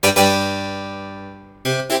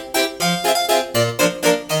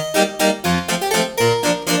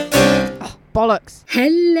bollocks.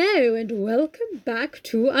 Hello and welcome back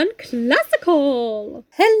to Unclassical.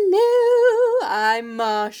 Hello, I'm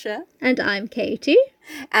Marsha. And I'm Katie.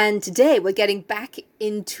 And today we're getting back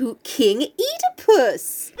into King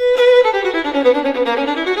Oedipus.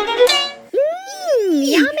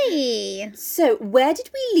 Yummy! So, where did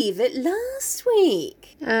we leave it last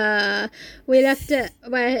week? We left it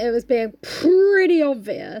where it was being pretty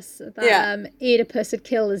obvious that Oedipus had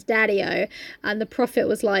killed his daddy-o, and the prophet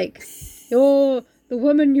was like, "You're the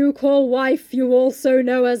woman you call wife, you also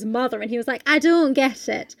know as mother." And he was like, "I don't get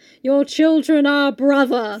it. Your children are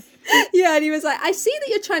brother." Yeah, and he was like, "I see that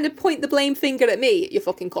you're trying to point the blame finger at me, you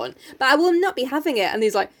fucking con, but I will not be having it." And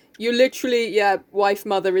he's like, "You literally, wife,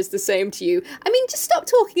 mother is the same to you. I mean, just stop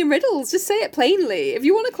talking in riddles. Just say it plainly. If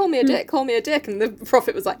you want to call me a dick, call me a dick." And the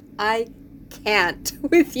prophet was like, "I can't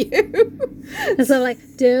with you." And so I'm like,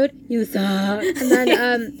 "Dude, you suck." And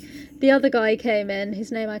then the other guy came in,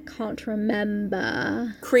 whose name I can't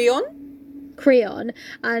remember. Creon,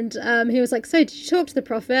 and he was like, "So did you talk to the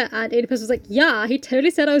prophet?" And Oedipus was like, "Yeah, he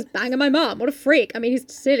totally said I was banging my mom. What a freak. I mean, he's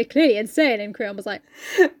clearly insane." And Creon was like,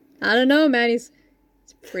 "I don't know, man, he's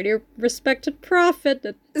a pretty respected prophet.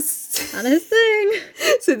 That's kind of his thing."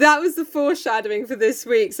 So that was the foreshadowing for this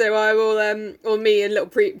week. So I will,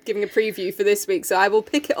 giving a preview for this week. So I will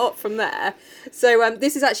pick it up from there. So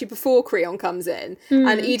this is actually before Creon comes in.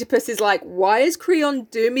 And Oedipus is like, "Why is Creon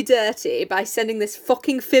doing me dirty by sending this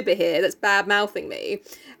fucking fibber here that's bad-mouthing me?"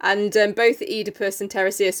 And both Oedipus and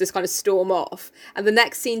Tiresias just kind of storm off. And the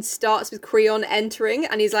next scene starts with Creon entering,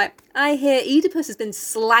 and he's like, "I hear Oedipus has been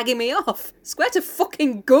slagging me off. Square to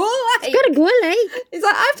fucking go, like." Gotta go, like. He's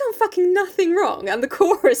like, "I've done fucking nothing wrong." And the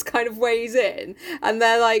chorus kind of weighs in, and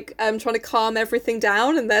they're like trying to calm everything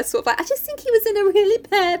down, and they're sort of like, "I just think he was in a really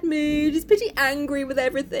bad mood. He's pretty angry with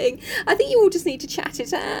everything. I think you all just need to chat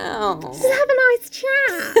it out. Just have a nice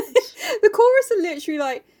chat." The chorus are literally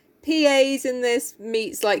like PAs in this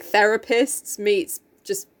meets like therapists meets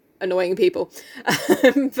just annoying people.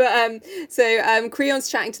 So Creon's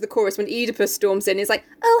chatting to the chorus when Oedipus storms in. He's like,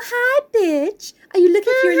 "Oh, hi, bitch. Are you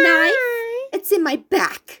looking for your knife? It's in my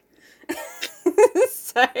back."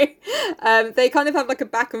 So they kind of have like a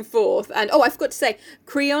back and forth. And I forgot to say,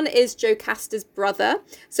 Creon is Jocasta's brother.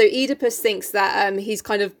 So Oedipus thinks that he's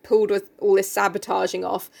kind of pulled with all this sabotaging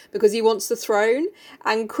off because he wants the throne.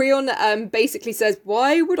 And Creon basically says,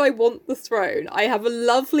 "Why would I want the throne? I have a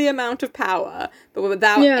lovely amount of power, but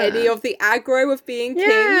without any of the aggro of being king.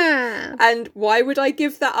 And why would I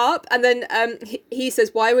give that up?" And then he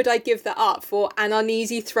says, "Why would I give that up for an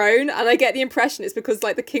uneasy throne?" And I get the impression it's because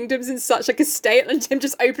like the kingdom's in such like a state, and him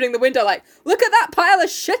just opening the window like, "Look at that pile of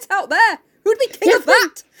shit out there. Who'd be king of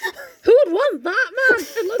that? Who would want that, man?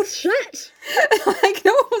 It looks shit." Like,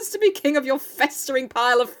 no one wants to be king of your festering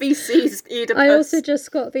pile of feces, Oedipus. I also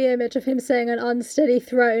just got the image of him saying an unsteady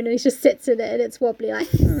throne, and he just sits in it, and it's wobbly, like,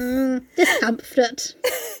 discomfort.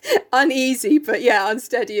 Uneasy, but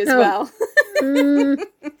unsteady as well.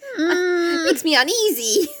 Makes me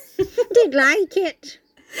uneasy. Didn't like it.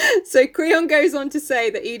 So Creon goes on to say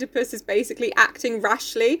that Oedipus is basically acting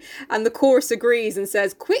rashly, and the chorus agrees and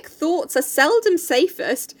says, "Quick thoughts are seldom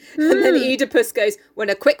safest." And then Oedipus goes, "When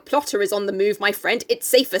a quick plotter is on the move, my friend, it's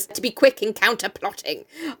safest to be quick in counter-plotting.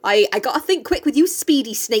 I gotta think quick with you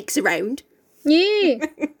speedy snakes around." Yeah.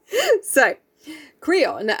 So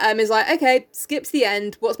Creon is like, "Okay, skips the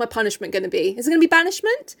end. What's my punishment going to be? Is it going to be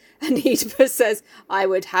banishment?" And Oedipus says, "I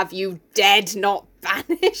would have you dead, not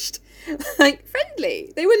banished." Like,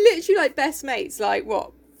 friendly. They were literally like best mates, like,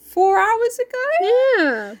 what, 4 hours ago?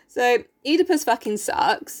 Yeah. So Oedipus fucking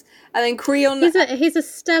sucks. And then Creon... He's a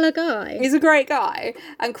stellar guy. He's a great guy.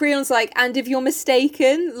 And Creon's like, "And if you're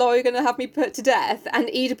mistaken, law, you're going to have me put to death." And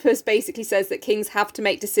Oedipus basically says that kings have to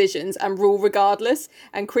make decisions and rule regardless.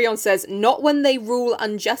 And Creon says, "Not when they rule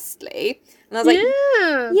unjustly." And I was like,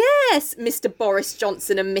 "Yes, Mr. Boris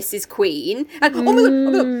Johnson and Mrs. Queen." And oh my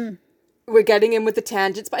God. We're getting in with the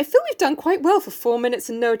tangents, but I feel we've done quite well for 4 minutes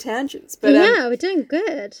and no tangents. But we're doing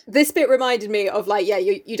good. This bit reminded me of like,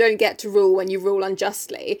 you don't get to rule when you rule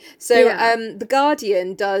unjustly. So The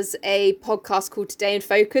Guardian does a podcast called Today in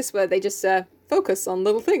Focus, where they just focus on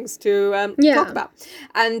little things to talk about.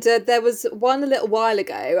 And there was one a little while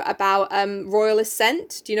ago about royal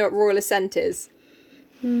ascent. Do you know what royal ascent is?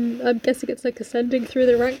 I'm guessing it's like ascending through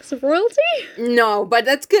the ranks of royalty? No, but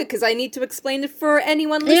that's good because I need to explain it for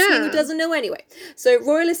anyone listening who doesn't know anyway. So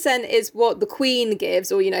royal ascent is what the Queen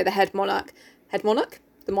gives, or, the head monarch,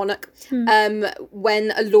 the monarch,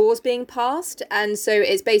 when a law's being passed. And so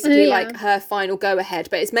it's basically like her final go-ahead,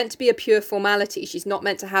 but it's meant to be a pure formality. She's not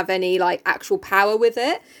meant to have any like actual power with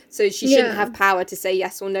it. So she shouldn't have power to say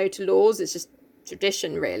yes or no to laws. It's just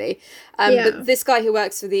tradition, really. But this guy who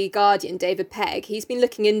works for The Guardian, David Pegg, he's been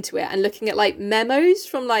looking into it and looking at like memos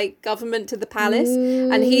from like government to the palace.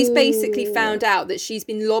 Ooh. And he's basically found out that she's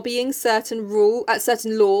been lobbying certain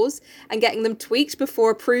laws and getting them tweaked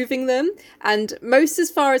before approving them. And most,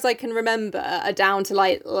 as far as I can remember, are down to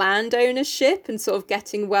like land ownership and sort of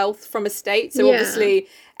getting wealth from estates. So obviously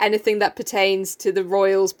anything that pertains to the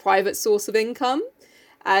royals' private source of income.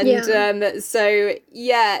 And so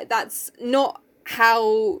that's not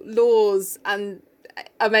how laws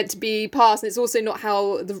are meant to be passed, and it's also not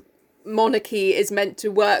how the monarchy is meant to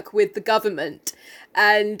work with the government,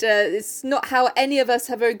 and it's not how any of us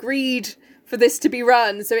have agreed for this to be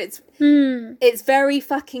run. So it's very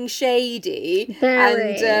fucking shady.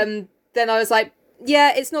 Very. And then I was like,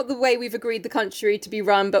 yeah, it's not the way we've agreed the country to be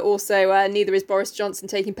run, but also neither is Boris Johnson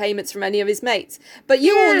taking payments from any of his mates. But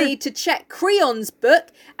you all need to check Creon's book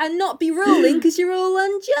and not be ruling because you're all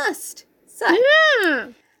unjust. So,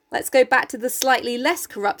 let's go back to the slightly less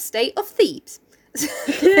corrupt state of Thebes.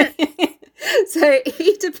 So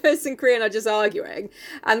Oedipus and Creon are just arguing,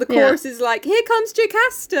 and the chorus is like, "Here comes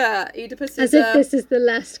Jocasta." Oedipus as if this is the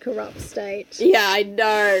less corrupt state. Yeah, I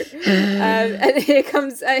know. And here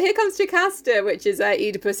comes Jocasta, which is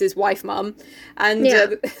Oedipus's wife, mum, and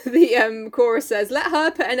the chorus says, "Let her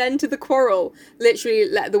put an end to the quarrel." Literally,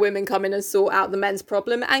 let the women come in and sort out the men's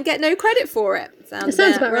problem and get no credit for it. It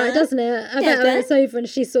sounds about right, doesn't it? I bet when it's over and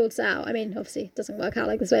she sorts it out. I mean, obviously, it doesn't work out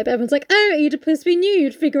like this way, but everyone's like, "Oh, Oedipus, we knew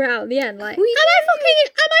you'd figure it out in the end." Like, am I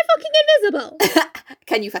fucking invisible?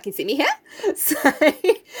 Can you fucking see me here? So,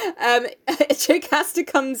 Jocasta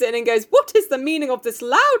comes in and goes, "What is the meaning of this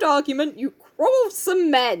loud argument, you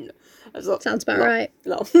quarrelsome men?" Sounds about right.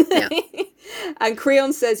 Yeah. And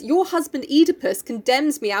Creon says, "Your husband Oedipus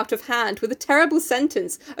condemns me out of hand with a terrible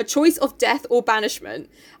sentence, a choice of death or banishment."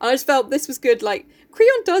 And I just felt this was good. Like,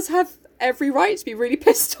 Creon does have every right to be really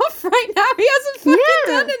pissed off right now. He hasn't fucking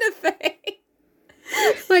done anything.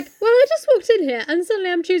 Like, well, I just walked in here and suddenly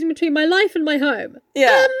I'm choosing between my life and my home.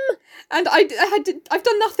 Yeah. And I've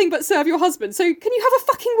done nothing but serve your husband, so can you have a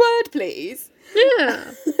fucking word, please?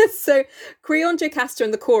 Yeah. So Creon, Jocasta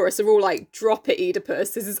and the chorus are all like, "Drop it,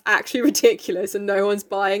 Oedipus. This is actually ridiculous," and no one's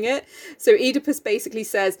buying it. So Oedipus basically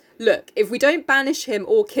says, "Look, if we don't banish him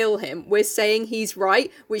or kill him, we're saying he's right,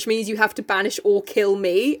 which means you have to banish or kill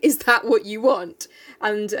me. Is that what you want?"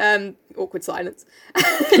 And awkward silence.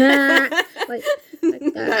 I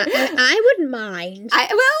wouldn't mind.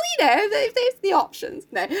 There's the options.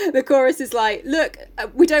 No, the chorus is like, "Look,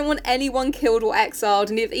 we don't want anyone killed or exiled,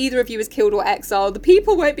 and if either of you is killed or exiled, the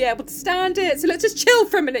people won't be able to stand it, so let's just chill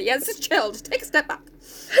for a minute. Yeah, let's just chill. Just take a step back."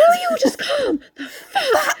 Who are you? Just calm the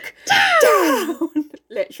fuck down.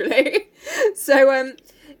 Literally. So,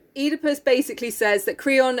 Oedipus basically says that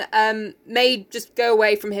Creon may just go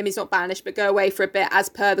away from him. He's not banished, but go away for a bit as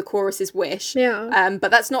per the chorus's wish. Yeah.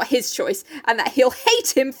 But that's not his choice, and that he'll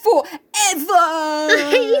hate him forever.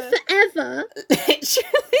 Hate you forever?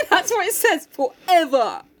 Literally, that's what it says.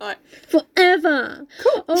 Forever. Right. Forever.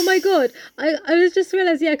 Cool. Oh my god. I was just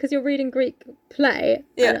realised, because you're reading Greek play.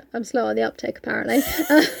 Yeah. I'm slow on the uptake, apparently.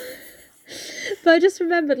 But I just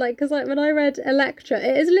remembered, because when I read Electra,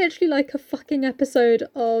 it is literally like a fucking episode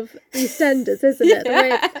of EastEnders, isn't it? The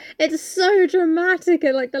way it's so dramatic,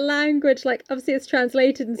 and the language, obviously it's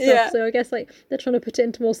translated and stuff, so I guess they're trying to put it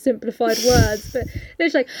into more simplified words, but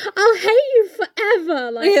it's like, "I'll hate you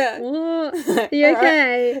forever." What? Are you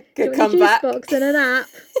okay? Right. Good comeback. Juice box and a nap.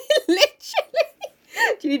 Literally.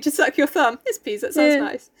 Do you need to suck your thumb? Yes, please. That sounds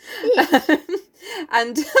nice. Yeah.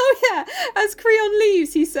 And, as Creon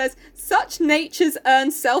leaves, he says, "Such natures earn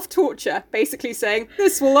self-torture," basically saying,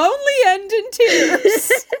 "This will only end in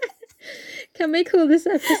tears." Can we call this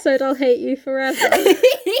episode "I'll Hate You Forever"? Yes!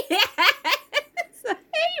 I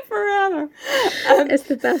hate you forever. It's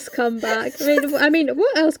the best comeback. I mean,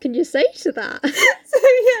 what else can you say to that? So,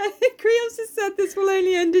 Creon just said, "This will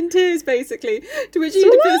only end in tears," basically. To which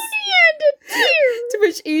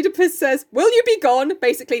Oedipus says, "Will you be gone?"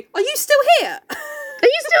 Basically, "Are you still here? Are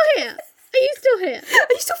you still here? Are you still here?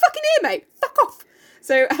 Are you still fucking here, mate? Fuck off."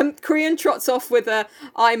 So Creon trots off with a,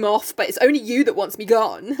 "I'm off, but it's only you that wants me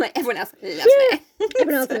gone. Everyone else loves me."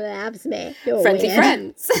 Everyone else loves me. You're friendly weird.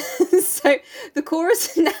 Friends. So the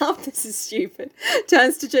chorus now, this is stupid,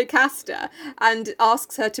 turns to Jocasta and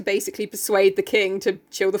asks her to basically persuade the king to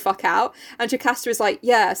chill the fuck out. And Jocasta is like,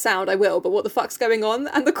 "Yeah, sound, I will, but what the fuck's going on?"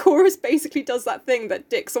 And the chorus basically does that thing that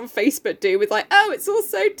dicks on Facebook do with "Oh, it's all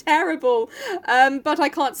so terrible, but I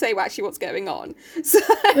can't say actually what's going on."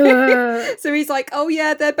 So he's like, "Oh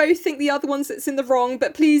yeah, they both think the other one's that's in the wrong,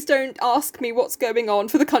 but please don't ask me what's going on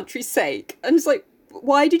for the country's sake." And it's like,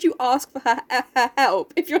 why did you ask for her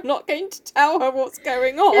help if you're not going to tell her what's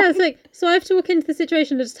going on? Yeah, it's like, so I have to walk into the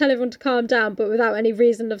situation and just tell everyone to calm down, but without any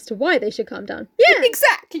reason as to why they should calm down. Yeah,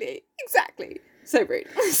 exactly. So rude.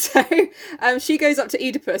 So she goes up to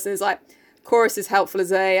Oedipus and is like, Chorus is helpful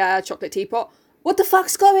as a chocolate teapot. What the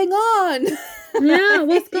fuck's going on? Yeah,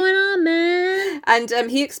 what's going on, man? And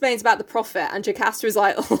he explains about the prophet, and Jocasta is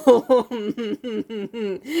like, oh,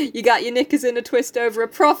 you got your knickers in a twist over a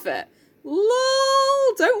prophet.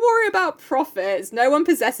 Lol, don't worry about prophets. No one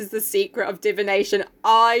possesses the secret of divination.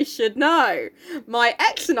 I should know. My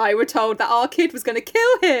ex and I were told that our kid was going to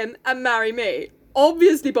kill him and marry me.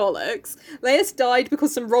 Obviously bollocks. Laius died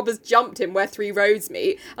because some robbers jumped him where 3 roads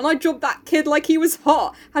meet, and I dropped that kid like he was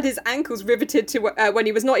hot, had his ankles riveted to when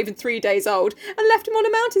he was not even 3 days old, and left him on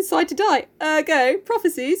a mountainside to die. Ergo,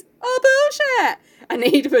 prophecies are bullshit. And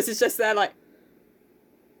Oedipus is just there like,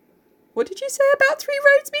 what did you say about 3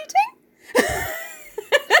 roads meeting? What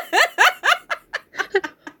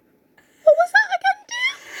was that again,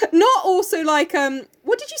 dear? Not also like,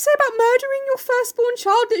 what did you say about murdering your firstborn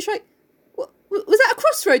child? Literally, like, was that a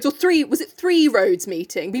crossroads or 3? Was it 3 roads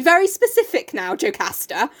meeting? Be very specific now,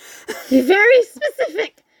 Jocasta. Be very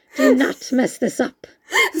specific. Do not mess this up.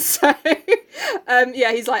 So,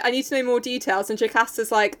 yeah, he's like, I need to know more details. And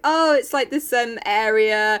Jocasta's like, oh, it's like this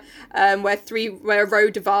area where a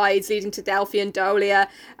road divides leading to Delphi and Dolia.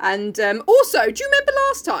 And also, do you remember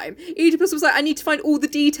last time? Oedipus was like, I need to find all the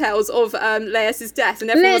details of Laius' death.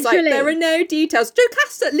 And everyone was like, there are no details.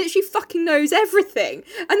 Jocasta literally fucking knows everything.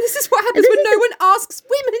 And this is what happens when no one asks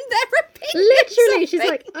women their opinions. Literally, she's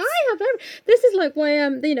like, this is like why,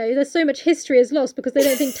 there's so much history is lost because they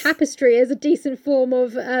don't think tapestry is a decent form of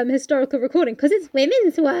historical recording because it's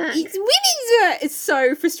women's work. It's women's work. It's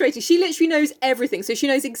so frustrating. She literally knows everything, so she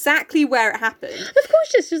knows exactly where it happened. Of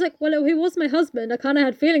course, she's like, well, he was my husband. I kind of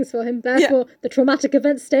had feelings for him. Therefore, the traumatic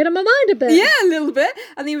events stayed on my mind a bit. Yeah, a little bit.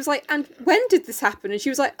 And he was like, and when did this happen? And she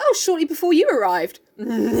was like, oh, shortly before you arrived.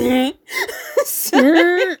 So,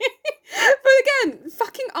 but again,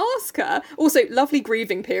 fucking ask her. Also, lovely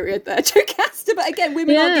grieving period there, Jocasta. But again,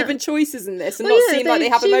 women are given choices in this and not seem like they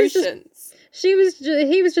have emotions. He was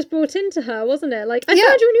just brought into her, wasn't it? Like, I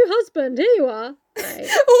found you a new husband. Here you are. Right.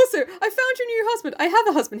 Also, I found your new husband. I have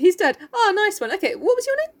a husband. He's dead. Oh, nice one. Okay, what was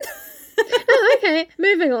your name? Oh, okay,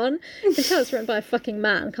 moving on. You can tell it's written by a fucking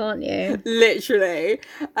man, can't you? Literally.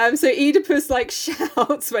 So Oedipus like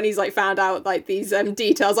shouts when he's like found out like these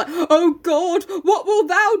details, like, oh God, what will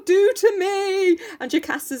thou do to me? And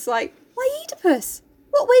Jocasta's like, why Oedipus?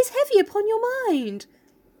 What weighs heavy upon your mind?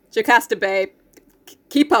 Jocasta, babe.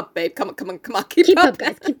 Keep up, babe. Come on. Keep up,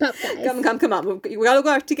 guys. Keep up, guys. Come on. We gotta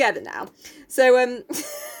work together now. So,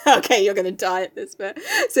 okay, you're gonna die at this bit.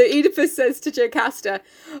 So Oedipus says to Jocasta,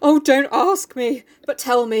 oh, don't ask me, but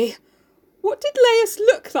tell me, what did Laius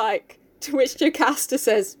look like? To which Jocasta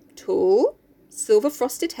says, tall, silver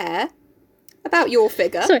frosted hair, about your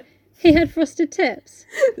figure. Sorry, he had frosted tips.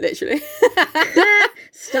 Literally.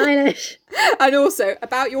 Stylish. And also,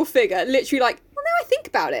 about your figure, literally like, well, now I think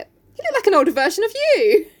about it, you look like an older version of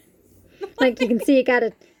you. Like you can see you got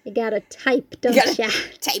a type, don't you?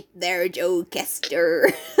 Type there,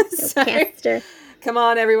 Jocasta. Jocasta. Come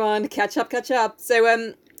on, everyone, catch up.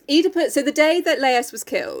 So, Oedipus, so the day that Laius was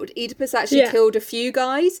killed, Oedipus actually killed a few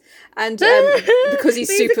guys, and because he's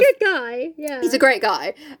super, he's a good guy, he's a great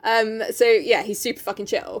guy. So yeah, he's super fucking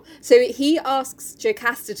chill. So he asks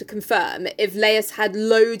Jocasta to confirm if Laius had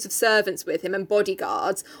loads of servants with him and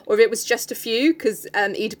bodyguards, or if it was just a few, because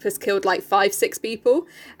Oedipus killed like 5-6 people,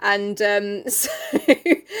 and so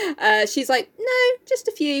she's like, no, just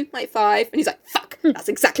a few, like 5, and he's like, fuck, that's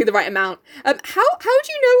exactly the right amount. How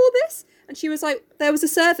do you know all this? And she was like, there was a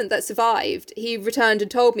servant that survived. He returned and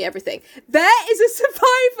told me everything. There is a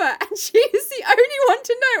survivor, and she is the only one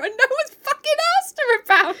to know, and no one's fucking asked her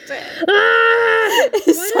about it.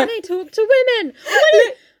 Why don't they talk to women?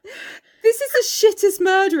 This is the shittest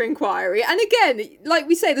murder inquiry. And again, like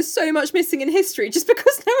we say, there's so much missing in history just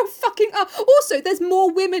because no one fucking... Also, there's more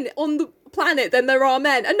women on the planet than there are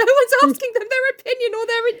men, and no one's asking them their opinion or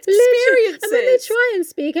their experiences. And when they try and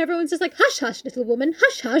speak, everyone's just like, hush, hush, little woman,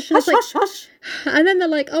 hush, hush. And hush. And then they're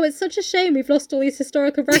like, oh, it's such a shame we've lost all these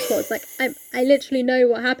historical records. Like, I literally know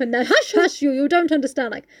what happened there. Hush, hush, you don't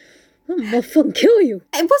understand. Like, I'll fucking kill you.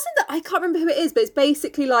 It wasn't that, I can't remember who it is, but it's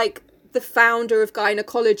basically like the founder of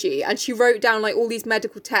gynecology, and she wrote down like all these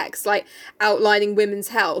medical texts like outlining women's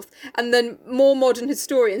health, and then more modern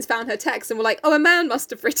historians found her text and were like, oh, a man must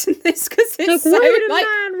have written this because it's so like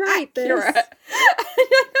accurate.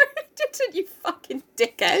 Didn't you fucking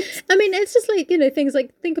dickhead? I mean, it's just like, things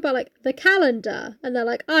like, think about like the calendar, and they're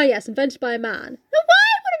like, oh yes, invented by a man. Now, why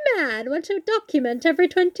would a man want to document every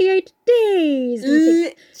 28 days.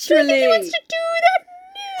 Literally. Do you think he wants to do that?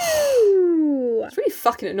 No. It's really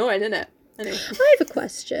fucking annoying, isn't it? Anyway. I have a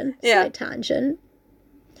question. Yeah. Slight tangent.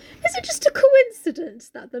 Is it just a coincidence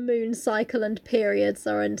that the moon cycle and periods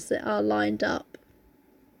are lined up?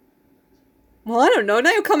 Well, I don't know.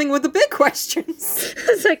 Now you're coming with the big questions.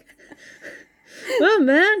 It's like, well,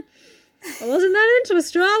 man, I wasn't that into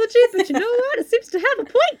astrology, but you know what? It seems to have a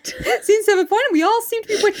point. It seems to have a point, and we all seem to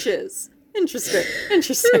be witches. Interesting.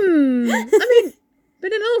 I mean,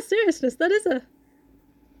 but in all seriousness,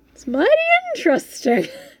 it's mighty interesting.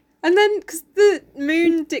 And then, because the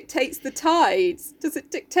moon dictates the tides, does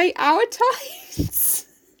it dictate our tides?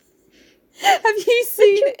 Have you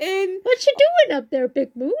seen What you doing up there,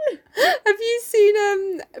 Big Moon? Have you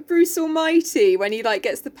seen Bruce Almighty when he like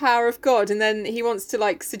gets the power of God and then he wants to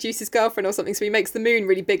like seduce his girlfriend or something, so he makes the moon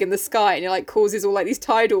really big in the sky and it like causes all like these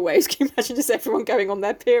tidal waves? Can you imagine just everyone going on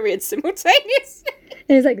their period simultaneously?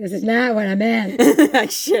 And he's like, this is not what I meant. Like,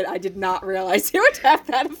 shit, I did not realise it would have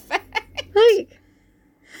that effect. Like,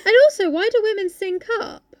 and also, why do women sync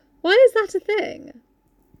up? Why is that a thing?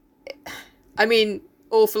 I mean,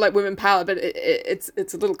 all for like women power, but it's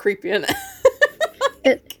a little creepy, isn't it?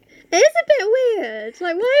 It is a bit weird.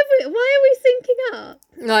 Like, why are we syncing up?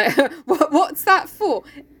 Like, what's that for?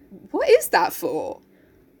 What is that for?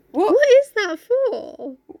 What is that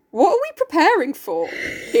for? What are we preparing for?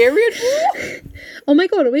 Period war? Oh my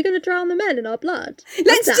god, are we going to drown the men in our blood?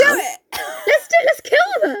 Let's do it! Let's kill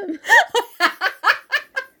them!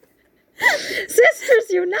 Sisters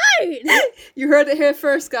unite! You heard it here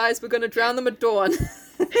first, guys. We're going to drown them at dawn.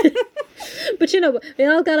 But you know, we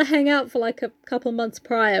all got to hang out for like a couple months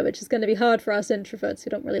prior, which is going to be hard for us introverts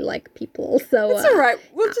who don't really like people. So it's all right.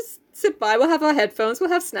 We'll just sit by. We'll have our headphones.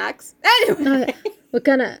 We'll have snacks. Anyway.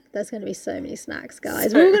 There's going to be so many snacks,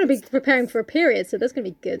 guys. We're going to be preparing for a period, so there's going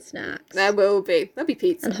to be good snacks. There will be. There'll be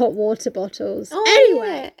pizza. And hot water bottles. Oh,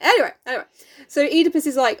 anyway. Yeah. Anyway. So Oedipus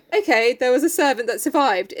is like, okay, there was a servant that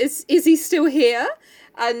survived. Is he still here?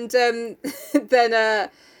 And then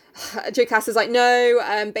Jocasta like,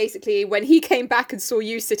 no, basically when he came back and saw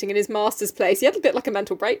you sitting in his master's place, he had a bit like a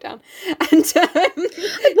mental breakdown. And I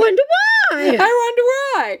wonder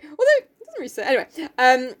why. Although it doesn't really say. Anyway,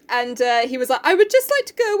 and he was like, I would just like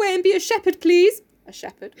to go away and be a shepherd, please. A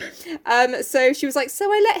shepherd. So she was like,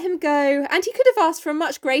 so I let him go, and he could have asked for a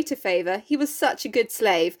much greater favour. He was such a good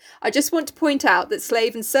slave. I just want to point out that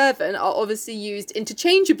slave and servant are obviously used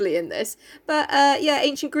interchangeably in this. But yeah,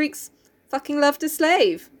 ancient Greeks fucking loved a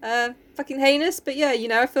slave. Fucking heinous, but yeah, you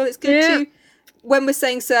know, I feel it's good to, when we're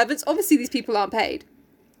saying servants, obviously these people aren't paid.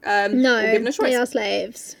 No, given a choice. they are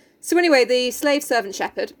slaves. So anyway, the slave servant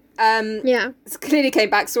shepherd clearly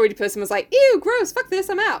came back, saw Oedipus and was like, ew, gross, fuck this,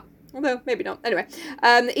 I'm out. Although, maybe not. Anyway,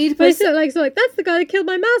 Oedipus... So like, that's the guy that killed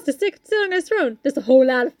my master, sit on his throne. There's a whole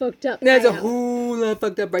lot of fucked up. There's a whole lot of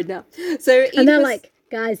fucked up right now. So Oedipus... And they're like,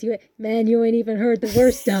 guys, you ain't even heard the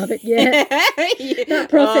worst of it yet. That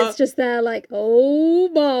prophet's just there like, oh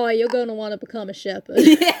boy, you're going to want to become a shepherd.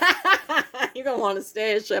 Yeah, you're going to want to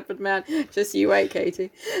stay a shepherd, man. Just you wait,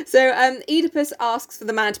 Katie. So Oedipus asks for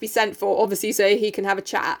the man to be sent for, obviously, so he can have a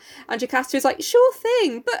chat. And Jocasta is like, sure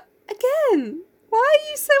thing, but again... Why are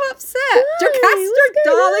you so upset? Jocasta,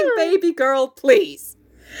 darling baby girl, please.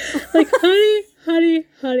 Like,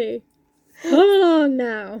 honey. Come along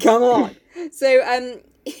now. Come on. So,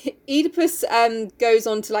 Oedipus goes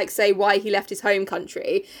on to, like, say why he left his home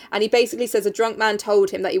country. And he basically says a drunk man told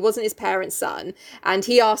him that he wasn't his parents' son. And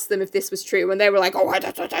he asked them if this was true. And they were like, oh,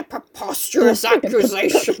 that's a preposterous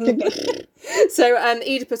accusation. So,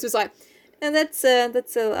 Oedipus was like... And that's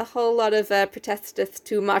a whole lot of protesteth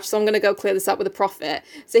too much, so I'm going to go clear this up with a prophet.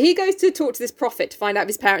 So he goes to talk to this prophet to find out if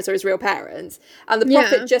his parents are his real parents. And the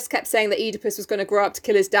prophet just kept saying that Oedipus was going to grow up to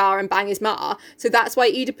kill his da and bang his ma. So that's why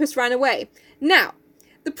Oedipus ran away. Now,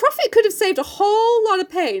 the prophet could have saved a whole lot of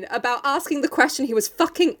pain about asking the question he was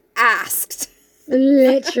fucking asked.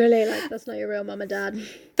 Literally, like, that's not your real mum and dad.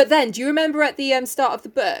 But then, do you remember at the start of the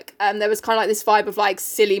book, there was kind of like this vibe of like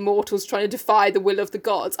silly mortals trying to defy the will of the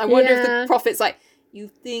gods? I wonder if the prophet's like, you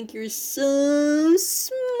think you're so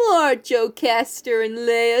smart, Jocasta and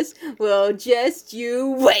Laius? Well, just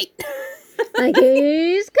you wait. Like,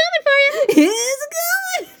 he's coming for you. He's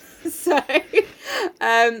coming. So,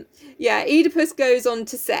 yeah, Oedipus goes on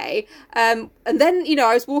to say, and then, you know,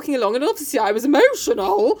 I was walking along and obviously I was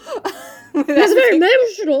emotional. That's very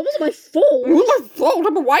emotional. It wasn't my fault. It was my fault.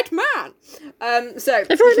 I'm a white man. So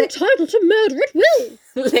everyone's entitled to murder at will.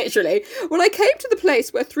 Literally. When I came to the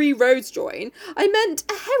place where 3 roads join, I met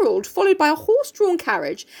a herald followed by a horse-drawn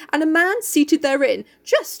carriage and a man seated therein,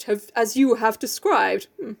 just as you have described.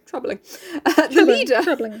 Troubling. The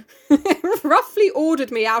leader roughly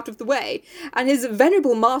ordered me out of the way, and his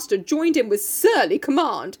venerable master joined in with surly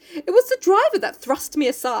command. It was the driver that thrust me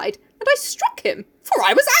aside, and I struck him, for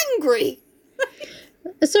I was angry.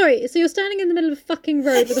 Sorry, so you're standing in the middle of a fucking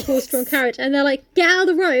road with a horse-drawn carriage, and they're like, get out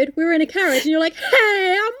of the road, we're in a carriage, and you're like,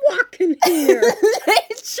 hey, I'm walking here.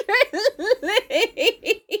 Literally.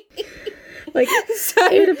 Like,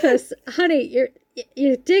 Oedipus, honey,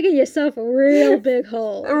 you're digging yourself a real big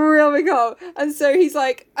hole. A real big hole. And so he's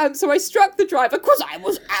like, so I struck the driver because I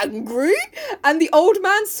was angry. And the old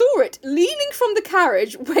man saw it, leaning from the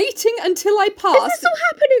carriage, waiting until I passed. Is this all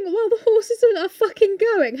happening while the horses are fucking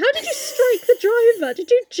going? How did you strike the driver?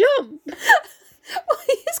 Did you jump? Well,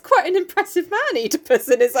 he is quite an impressive man, Oedipus,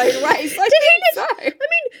 in his own way. So I mean,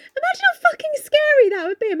 imagine how fucking scary that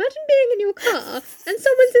would be. Imagine being in your car and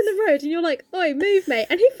someone's in the road and you're like, oi, move, mate.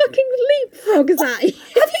 And he fucking leapfrogs at you.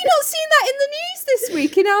 Have you not seen that in the news this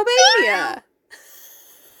week in Albania?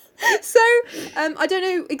 So, I don't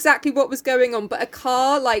know exactly what was going on, but a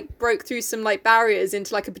car, broke through some, barriers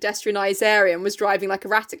into, a pedestrianised area and was driving,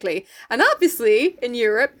 erratically. And obviously, in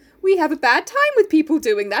Europe, we have a bad time with people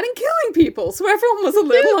doing that and killing people. So everyone was a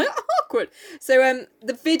little awkward. So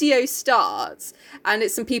the video starts and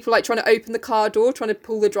it's some people trying to open the car door, trying to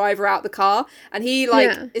pull the driver out the car. And he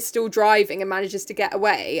is still driving and manages to get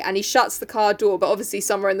away. And he shuts the car door. But obviously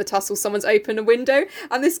somewhere in the tussle, someone's opened a window.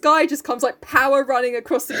 And this guy just comes power running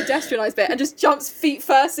across the pedestrianised bit and just jumps feet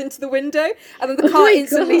first into the window. And then the car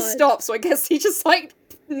instantly stops. So I guess he just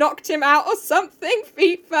knocked him out or something,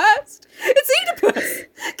 feet first. It's Oedipus.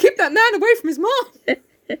 Keep that man away from his mom.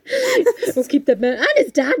 We'll keep that man and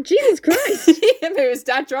his dad. Jesus Christ. Yeah, maybe his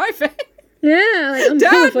dad driving. Yeah, I'm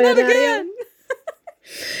Dad, for not you, again.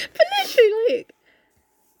 But literally,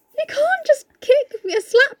 you can't just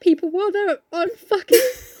slap people while they're on fucking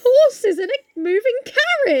horses in a moving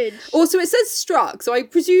carriage. Also, it says struck, so I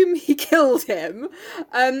presume he killed him.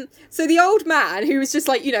 So the old man, who was just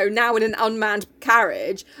now in an unmanned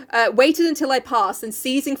carriage, waited until I passed and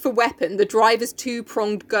seizing for weapon the driver's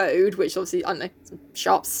 2-pronged goad, which obviously, I don't know, some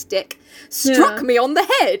sharp stick, struck me on the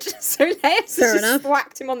head. So Laius just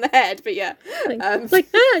whacked him on the head, but yeah.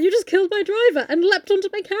 You just killed my driver and leapt onto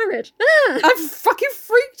my carriage. I'm fucking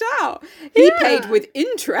freaked out. He paid with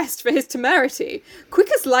interest for his temerity. Quick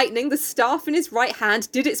as lightning, the staff in his right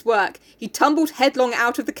hand did its work. He tumbled headlong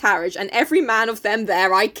out of the carriage, and every man of them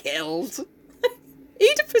there I killed.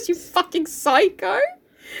 Oedipus, you fucking psycho.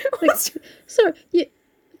 Why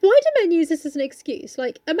do men use this as an excuse?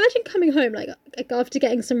 Imagine coming home, after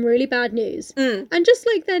getting some really bad news, and just,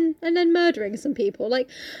 then murdering some people.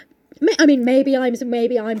 I mean, maybe I'm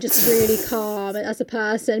just really calm as a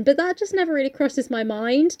person, but that just never really crosses my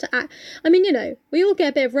mind to act. I mean, we all get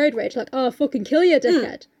a bit of road rage, fucking kill you,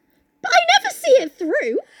 dickhead. But I never see it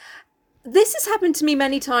through. This has happened to me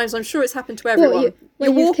many times. I'm sure it's happened to everyone.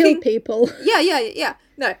 You've killed people. Yeah.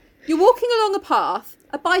 No, you're walking along a path,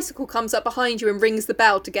 a bicycle comes up behind you and rings the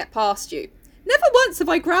bell to get past you. Never once have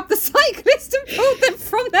I grabbed the cyclist and pulled them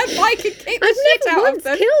from their bike and kicked the shit out of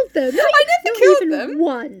them. I've never once killed them. I never killed them.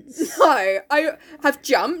 Once. No, I have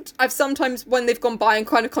jumped. I've sometimes, when they've gone by and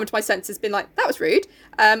kind of come to my senses, been like, that was rude.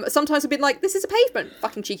 Sometimes I've been like, this is a pavement.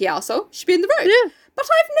 Fucking cheeky arsehole. Should be in the road. Yeah. But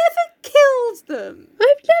I've never killed them.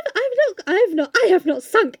 I have not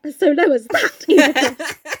sunk so low as that.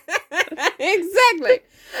 Exactly.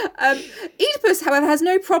 Oedipus, however, has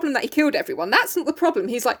no problem that he killed everyone. That's not the problem.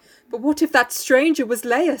 He's like, but what if that stranger was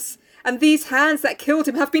Laius, and these hands that killed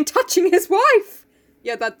him have been touching his wife?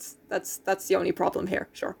 Yeah, that's the only problem here.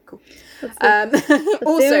 Sure, cool. That's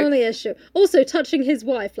also the only issue. Also, touching his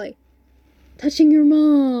wife, touching your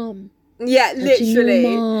mom. Yeah, literally.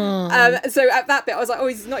 So at that bit, I was like, oh,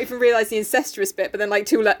 he's not even realised the incestuous bit. But then,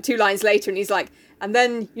 two lines later, and he's like, and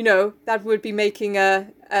then, that would be making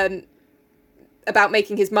about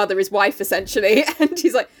making his mother his wife, essentially. And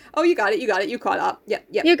he's like, oh, you got it, you caught up. Yep.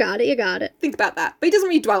 You got it. Think about that. But he doesn't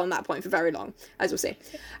really dwell on that point for very long, as we'll see.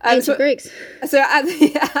 Ancient Greeks. So at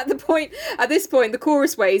this point, the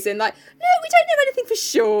chorus weighs in, no, we don't know anything for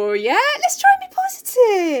sure yet. Let's try and be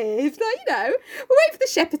positive. We'll wait for the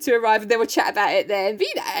shepherd to arrive and then we'll chat about it then. But,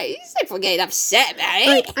 just don't forget upset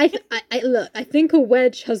about it. I think a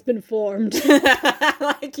wedge has been formed.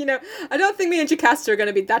 I don't think me and Jocasta are going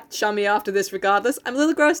to be that chummy after this regardless. I'm a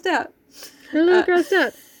little grossed out.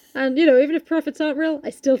 And, you know, even if prophets aren't real, I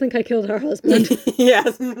still think I killed her husband.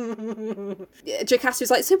 Yes. Jocasta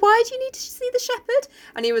was like, so why do you need to see the shepherd?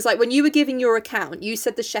 And he was like, when you were giving your account, you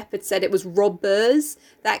said the shepherd said it was robbers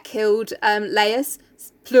that killed Laius.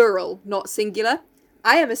 Plural, not singular.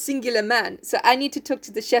 I am a singular man, so I need to talk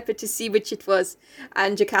to the shepherd to see which it was.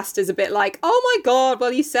 And Jocasta's a bit like, oh my god,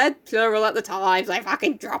 well, you said plural at the time, so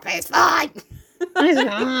fucking drop it, it's fine. It's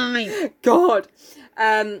fine. God.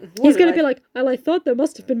 He's going to be like, well, I thought there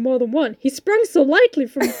must have been more than one. He sprung so lightly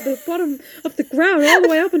from the bottom of the ground all the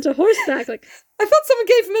way up into horseback. Like, I thought someone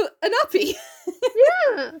gave him an uppie.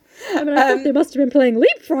 Yeah. I mean, I thought they must have been playing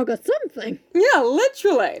leapfrog or something. Yeah,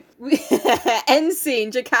 literally. End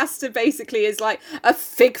scene, Jocasta basically is like, a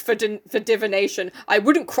fig for divination. I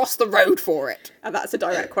wouldn't cross the road for it. And that's a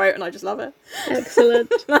direct quote, and I just love it.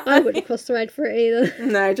 Excellent. I wouldn't cross the road for it either.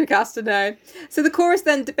 No, Jocasta, no. So the chorus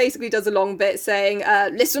then basically does a long bit saying,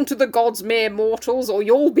 listen to the gods, mere mortals, or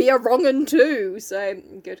you'll be a wrong 'un too. So,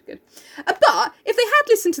 good. But, if they had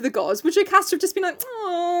listened to the gods, would Jocasta have just been like,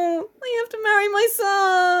 oh, I have to marry my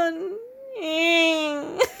son.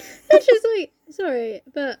 Which is like, sorry,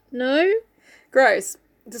 but no. Gross.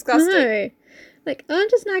 Disgusting. No. Like, I'm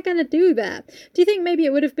just not going to do that. Do you think maybe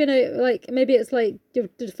it would have been maybe it's like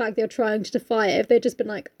the fact they're trying to defy it. If they'd just been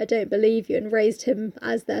like, I don't believe you, and raised him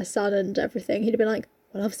as their son and everything, he'd have been like,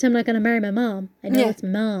 well, obviously I'm not going to marry my mom. I know it's my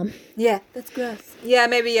mom. Yeah, that's gross. Yeah,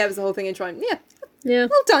 maybe, it was the whole thing in trying. Yeah.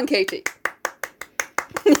 Well done, Katie.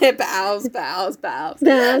 Yeah, bows.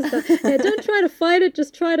 Yeah, don't try to fight it,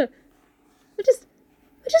 just try to...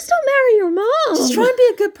 Just don't marry your mom. Just try and be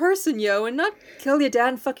a good person, yo, and not kill your dad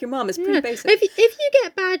and fuck your mom. It's pretty basic. If you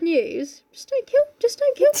get bad news, just don't kill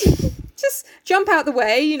people. Just jump out the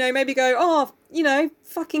way, you know, maybe go, oh, you know,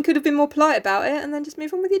 fucking could have been more polite about it, and then just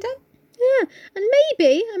move on with your day. Yeah, and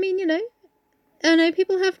maybe, I mean, you know, I know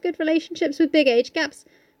people have good relationships with big age gaps,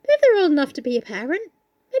 but if they're old enough to be a parent,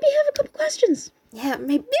 maybe have a couple questions. Yeah,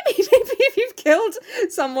 maybe if you've killed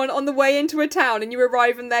someone on the way into a town and you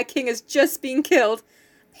arrive and their king has just been killed,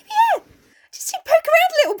 maybe, just poke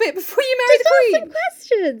around a little bit before you marry the queen. Just ask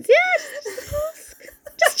some questions. Yeah, just ask.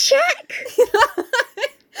 Just check.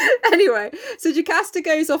 Anyway, so Jocasta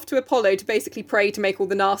goes off to Apollo to basically pray to make all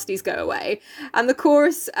the nasties go away. And the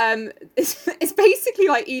chorus is basically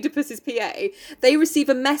like Oedipus's PA. They receive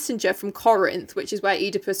a messenger from Corinth, which is where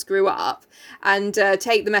Oedipus grew up, and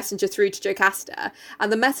take the messenger through to Jocasta.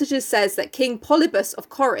 And the messenger says that King Polybus of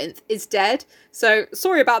Corinth is dead. So,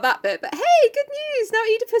 sorry about that bit, but hey, good news! Now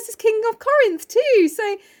Oedipus is king of Corinth too,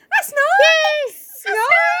 so that's nice! Yes,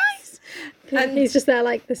 nice! And he's just there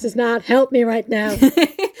like, this is not, help me right now.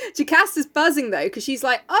 Jocasta's buzzing though, because she's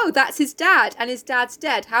like, oh, that's his dad, and his dad's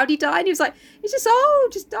dead. How'd he die? And he was like, he's just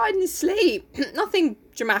died in his sleep. Nothing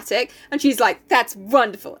dramatic. And she's like, that's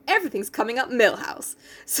wonderful. Everything's coming up Millhouse.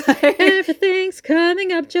 So everything's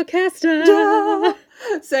coming up Jocasta.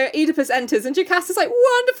 So Oedipus enters, and Jocasta's like,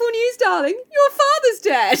 wonderful news, darling. Your father's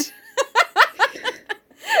dead.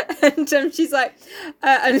 And she's like,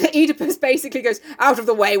 and Oedipus basically goes, out of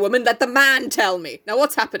the way, woman, let the man tell me. Now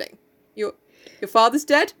what's happening? Your father's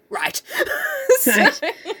dead? Right. Right.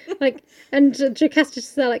 Like, and Jocasta's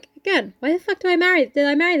just there like, again, why the fuck did I marry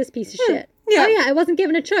this piece of shit? Yeah. Oh yeah, I wasn't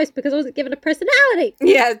given a choice because I wasn't given a personality.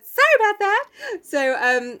 Yeah, sorry about that. So,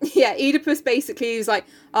 Oedipus basically was like,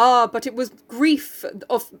 but it was grief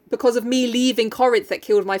because of me leaving Corinth that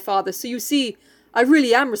killed my father. So you see, I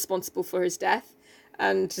really am responsible for his death.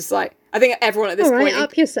 And just like, I think everyone at this point...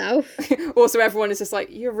 up yourself. Also, everyone is just like,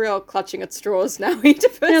 you're real clutching at straws now,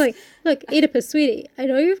 Oedipus. They're like, look, Oedipus, sweetie, I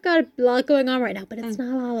know you've got a lot going on right now, but it's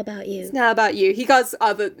not all about you. It's not about you. He does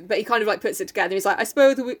but he kind of like puts it together. He's like, I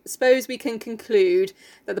suppose we can conclude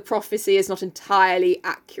that the prophecy is not entirely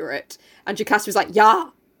accurate. And Jocasta was like, yeah,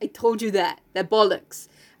 I told you that. They're bollocks.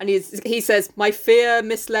 And he says, my fear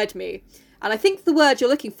misled me. And I think the word you're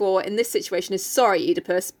looking for in this situation is sorry,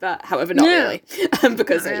 Oedipus, but however, not really.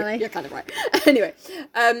 Because really. You're kind of right. Anyway,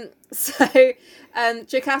 so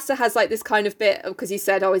Jocasta has like this kind of bit, because he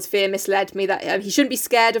said, his fear misled me, that he shouldn't be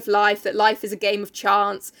scared of life, that life is a game of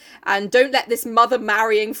chance, and don't let this mother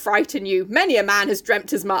marrying frighten you. Many a man has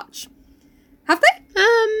dreamt as much. Have they?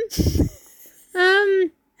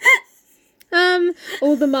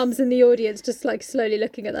 All the mums in the audience just like slowly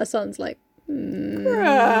looking at their sons like,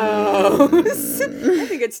 gross. I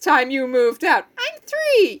think it's time you moved out. I'm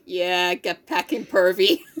 3. Yeah, get packing,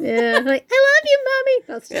 pervy. Yeah, like, I love you, Mommy.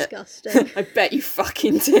 That's disgusting. I bet you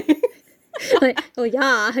fucking do. Like, oh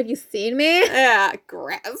yeah, have you seen me? Yeah,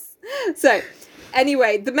 gross. So,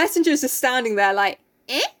 anyway, the messenger's just standing there like,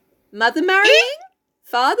 mother marrying?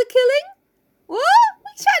 Father killing? What? What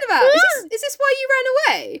are you chatting about? Is this why you ran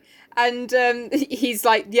away? And he's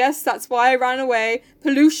like, yes, that's why I ran away.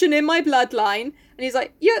 Pollution in my bloodline. And he's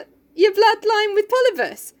like, your bloodline with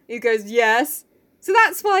Polybus? He goes, yes. So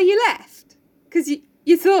that's why you left? Because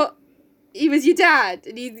you thought he was your dad,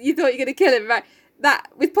 and you thought you were going to kill him, right? That,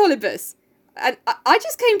 with Polybus. And I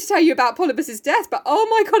just came to tell you about Polybus's death, but oh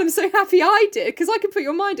my god, I'm so happy I did, because I can put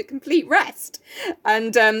your mind at complete rest.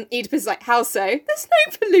 And Oedipus is like, how so? There's no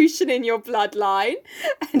pollution in your bloodline.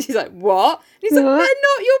 And he's like, what? And he's like, they're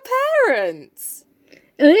not your parents.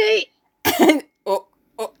 And,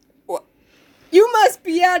 you must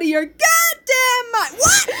be out of your goddamn mind.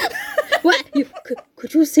 What? What?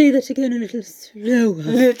 Could you say that again a little slower? A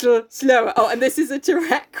little slower. Oh, and this is a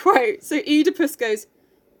direct quote. So Oedipus goes,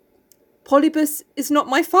 Polybus is not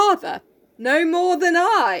my father, no more than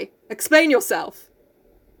I. Explain yourself.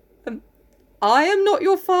 I am not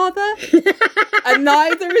your father, and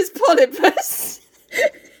neither is Polybus.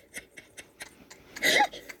 You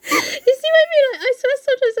see what I mean? I swear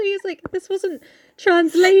sometimes I use like, this wasn't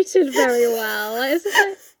translated very well. Like, it's just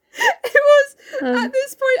like, it was at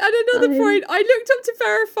this point and another point I looked up to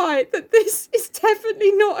verify that this is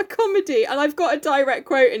definitely not a comedy, and I've got a direct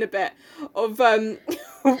quote in a bit of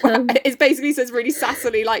it basically says really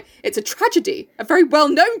sassily, like, it's a tragedy, a very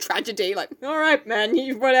well-known tragedy, like, all right man,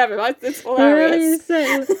 you whatever, it's hilarious.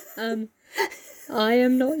 I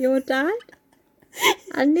am not your dad,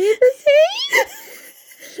 and neither's he.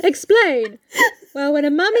 Explain. Well, when a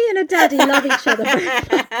mummy and a daddy love each other very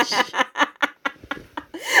much.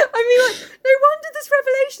 I mean, like, no wonder this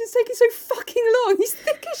revelation is taking so fucking long. He's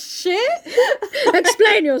thick as shit.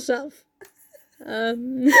 Explain yourself.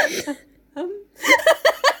 I'm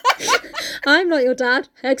not your dad.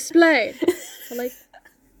 Explain. I'm like,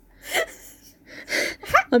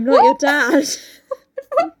 I'm not your dad.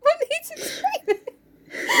 What needs explaining?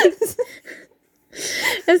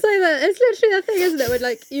 It's like that. It's literally that thing, isn't it? When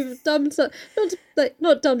like you've dumbed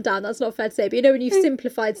not dumbed down. That's not fair to say, but you know when you've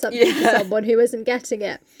simplified something to someone who isn't getting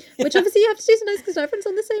it, which obviously you have to do sometimes because everyone's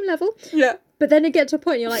on the same level. Yeah. But then you get to a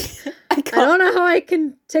point, and you're like, I don't know how I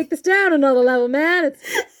can take this down another level, man.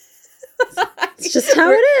 It's just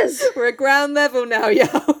how it is. We're at ground level now, yo.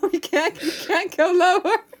 You can't go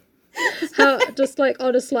lower. How, just like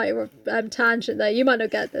on a slight tangent there, you might not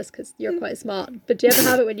get this because you're quite smart, but do you ever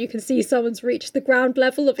have it when you can see someone's reached the ground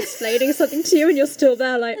level of explaining something to you and you're still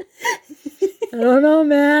there like, I don't know,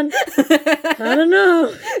 man. I don't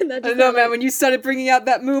know. I don't know, man. When you started bringing out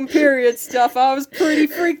that moon period stuff, I was pretty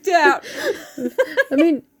freaked out. I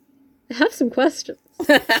mean, I have some questions.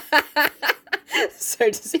 So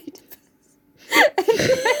does Oedipus.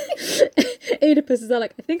 Oedipus is there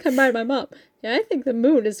like, I think I married my mum. Yeah, I think the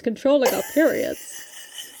moon is controlling our periods.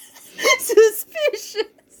 Suspicious.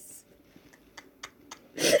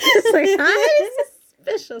 It's like, highly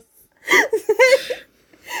suspicious.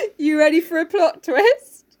 You ready for a plot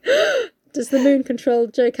twist? Does the moon control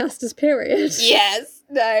Jocasta's period? Yes.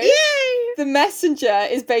 No. Yay! The messenger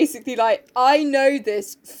is basically like, I know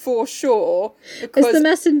this for sure because... Is the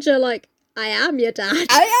messenger like, I am your dad?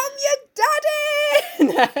 I am your daddy!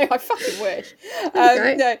 No, I fucking wish.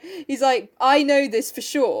 No, he's like, I know this for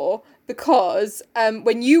sure because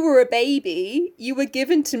when you were a baby, you were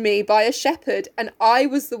given to me by a shepherd and I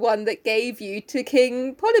was the one that gave you to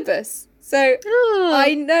King Polybus. So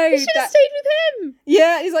I know you should have stayed with him.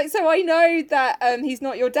 Yeah, he's like, so I know that he's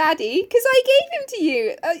not your daddy because I gave him to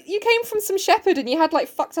you. You came from some shepherd and you had like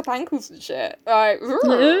fucked up ankles and shit. I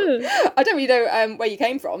don't really know where you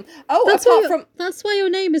came from. Oh, that's why your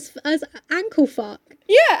name is as Ankle Fuck.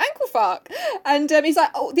 Yeah, Ankle Fuck. And he's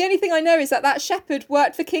like, oh, the only thing I know is that shepherd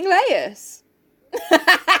worked for King Laius.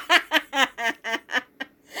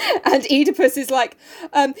 And Oedipus is like,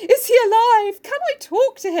 is he alive? Can I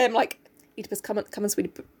talk to him? Like, Oedipus, come on,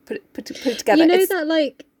 sweetie, put it together. You know that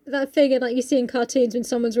like that thing like you see in cartoons when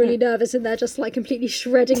someone's really nervous and they're just like completely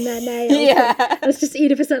shredding their nails. Yeah, and it's just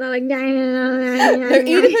Oedipus and they're like. No,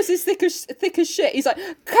 Oedipus is thick as shit. He's like,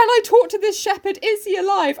 can I talk to this shepherd? Is he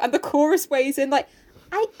alive? And the chorus weighs in like,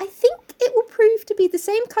 I think it will prove to be the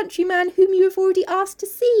same countryman whom you have already asked to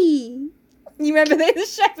see. You remember the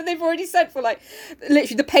shepherd they've already sent for like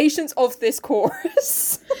literally the patience of this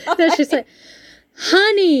chorus. Then she's like,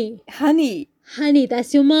 honey,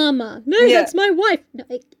 that's your mama. No, that's my wife. No,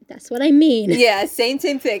 that's what I mean. Yeah, same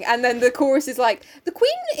thing. And then the chorus is like, the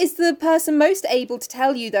queen is the person most able to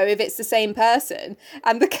tell you though if it's the same person.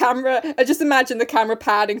 And the camera, I just imagine the camera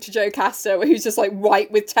panning to Jocasta who's just like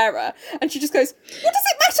white with terror. And she just goes, what does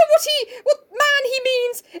it matter what man man he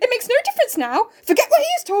means. It makes no difference now. Forget what he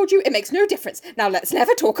has told you. It makes no difference. Now let's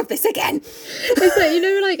never talk of this again. It's like, you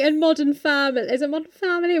know, like in Modern Family, is it Modern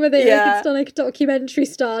Family where they like, it's done like a documentary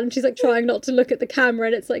style and she's like trying not to look at the camera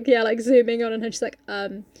and it's like, yeah, like zooming on and she's like,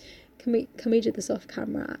 can we do this off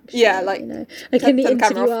camera actually? Yeah, like, you know, like in the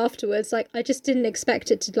interview afterwards, like I just didn't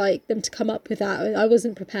expect it to like them to come up with that. I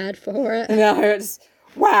wasn't prepared for it. No, it's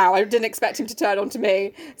wow, I didn't expect him to turn on to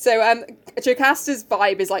me. So Jocasta's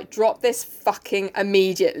vibe is like, drop this fucking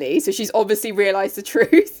immediately. So she's obviously realised the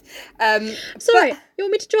truth. Sorry, you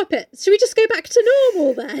want me to drop it? Should we just go back to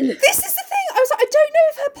normal then? This is the thing. I was like, I don't know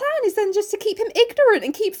if her plan is then just to keep him ignorant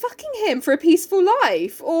and keep fucking him for a peaceful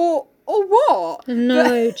life, or what?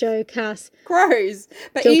 No, Jocasta. Gross.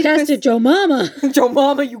 But Jocasta, Joe Mama. Joe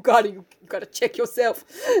Mama, you gotta check yourself.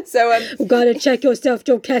 So you gotta check yourself,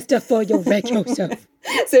 Jocasta, for you wreck yourself.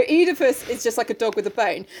 So Oedipus is just like a dog with a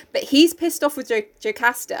bone, but he's pissed off with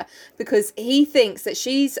Jocasta because he thinks that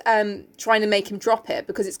she's trying to make him drop it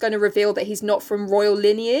because it's going to reveal that he's not from royal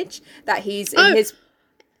lineage, that he's in his...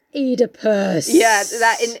 Oedipus. Yeah,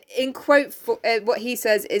 that in quote, what he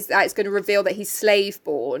says is that it's going to reveal that he's slave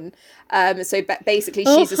born. So basically,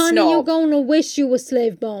 she's a snob. Oh, honey, you're going to wish you were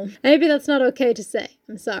slave born. Maybe that's not okay to say.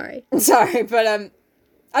 I'm sorry. I'm sorry, but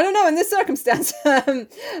I don't know in this circumstance.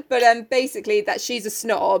 But basically, that she's a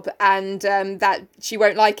snob and that she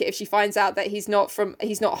won't like it if she finds out that he's not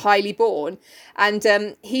highly born.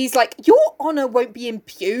 And he's like, your honour won't be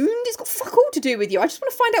impugned. It's got fuck all to do with you. I just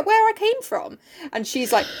want to find out where I came from. And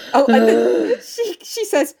she's like, oh, and then she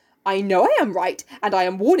says, I know I am right, and I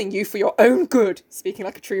am warning you for your own good. Speaking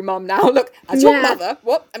like a true mum now. Look, as your mother,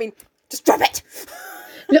 what? I mean, just drop it.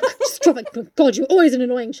 Look, just drop it. God, you're always an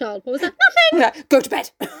annoying child. What was that? Nothing. Yeah, go to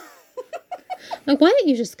bed. Like, why don't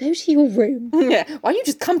you just go to your room? Yeah, why don't you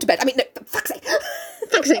just come to bed? I mean, no, for fuck's sake.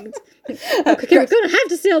 Fuck's sake. Okay, we're going to have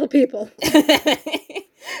to see other people.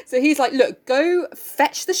 So he's like, look, go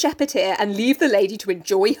fetch the shepherd here and leave the lady to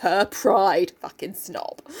enjoy her pride. Fucking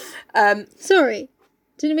snob. Sorry,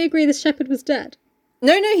 didn't we agree the shepherd was dead?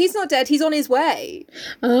 No, he's not dead. He's on his way.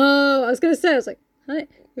 Oh, I was going to say, I was like, honey.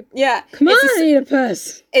 Yeah. Come on,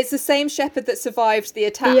 Oedipus. It's the same shepherd that survived the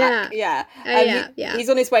attack. Yeah. He's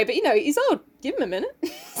on his way, but, you know, he's old. Give him a minute.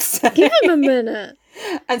 Give him a minute.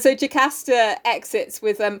 And so Jocasta exits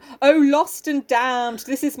with, oh, lost and damned,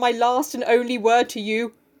 this is my last and only word to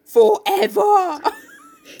you forever. I'll never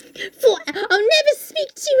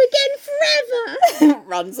speak to you again forever.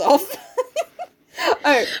 Runs off.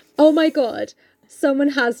 Oh my God. Someone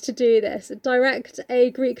has to do this. Direct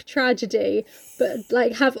a Greek tragedy, but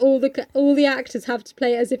like have all the actors have to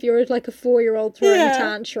play it as if you're like a 4-year-old throwing a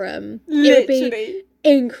tantrum. Literally. It would be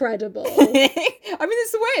incredible. I mean,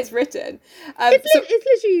 it's the way it's written. It's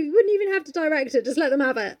literally, you wouldn't even have to direct it. Just let them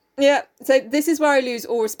have it. Yeah. So this is where I lose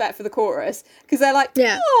all respect for the chorus because they're like,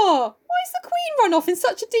 oh, why is the queen run off in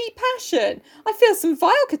such a deep passion? I feel some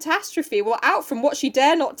vile catastrophe will out from what she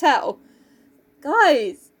dare not tell.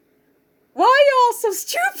 Guys. Why are you all so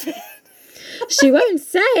stupid? She won't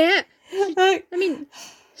say it. I mean,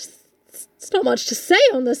 it's not much to say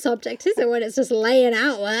on the subject, is it, when it's just laying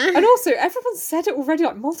out there? And also, everyone's said it already,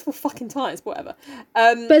 like, multiple fucking times, whatever.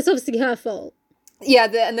 But it's obviously her fault. Yeah,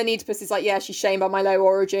 and then Oedipus is like, yeah, she's shamed by my low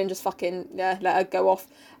origin, just fucking, let her go off.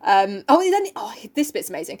 This bit's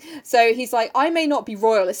amazing. So he's like, I may not be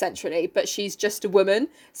royal, essentially, but she's just a woman.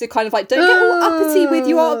 So kind of like, don't get all uppity with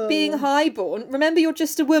your being highborn. Remember, you're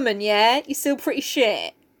just a woman, yeah? You're still pretty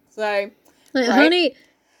shit. So, like, honey,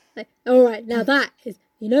 like, all right, now that is,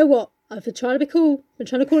 you know what? I've been trying to be cool. I've been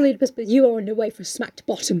trying to call Oedipus, but you are on your way for a smack to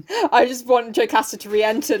bottom. I just want Jocasta to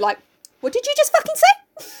re-enter, like, what did you just fucking say?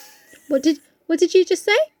 What did you just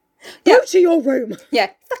say? Yeah. Go to your room. Yeah,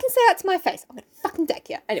 fucking say that to my face. I'm gonna fucking deck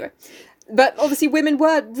you. Anyway. But obviously women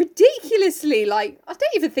were ridiculously, like, I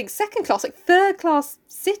don't even think second class, like third class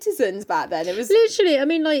citizens back then. It was literally, I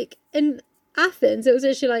mean, like, in Athens, it was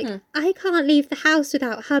literally like, I can't leave the house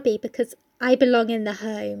without hubby because I belong in the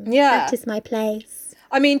home. Yeah. That is my place.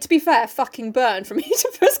 I mean, to be fair, fucking burn from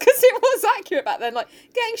Oedipus, because it was accurate back then. Like,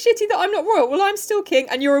 getting shitty that I'm not royal. Well, I'm still king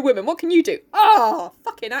and you're a woman. What can you do?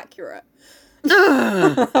 Fucking accurate.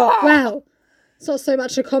 Wow. It's not so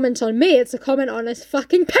much a comment on me, it's a comment on this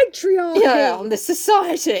fucking patriarchy. Yeah, on this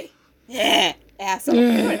society. Yeah. Asshole.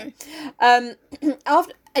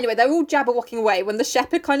 Anyway, they're all jabberwocking away when the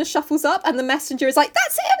shepherd kind of shuffles up and the messenger is like,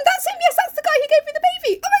 that's him, yes, that's the guy who gave me the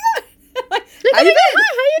baby. Oh my God. How you been? Hi,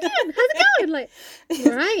 how you doing? How's it going? Like,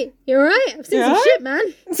 you're right. I've seen some shit, man.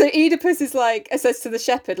 So Oedipus is like, says to the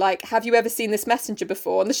shepherd, like, have you ever seen this messenger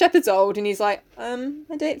before? And the shepherd's old, and he's like, I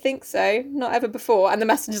don't think so. Not ever before. And the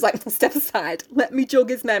messenger's like, step aside. Let me jog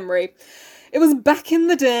his memory. It was back in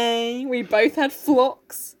the day. We both had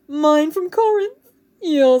flocks. Mine from Corinth.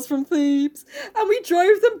 Yours from Thebes. And we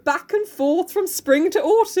drove them back and forth from spring to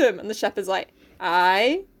autumn. And the shepherd's like,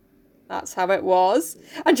 aye, that's how it was.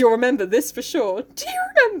 And you'll remember this for sure. Do you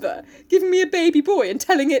remember giving me a baby boy and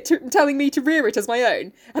telling me to rear it as my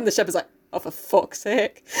own? And the shepherd's like, oh, for fuck's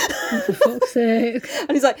sake. For fuck's sake.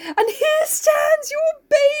 And he's like, and here stands your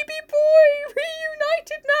baby boy,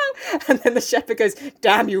 reunited now. And then the shepherd goes,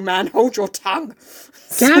 damn you, man, hold your tongue.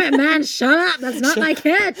 Damn it, man, shut up. That's not my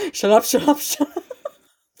kid. Shut up.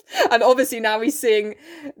 And obviously now he's seeing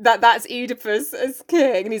that's Oedipus as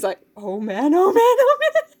king. And he's like, oh man.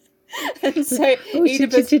 And so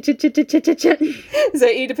Oedipus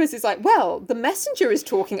is like, well, the messenger is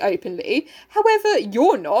talking openly. However,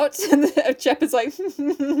 you're not. And the shepherd's like,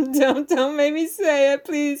 don't make me say it,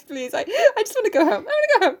 please. I just want to go home.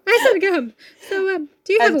 So,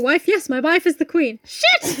 do you have a wife? Yes, my wife is the queen.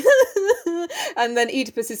 Shit! And then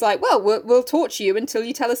Oedipus is like, well, we'll torture you until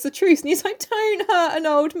you tell us the truth. And he's like, don't hurt an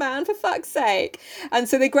old man, for fuck's sake. And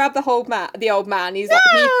so they grab the old man. He's like,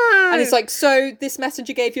 and he's like, so this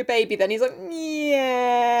messenger gave you a baby then? He's like,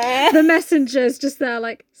 yeah. The messenger's just there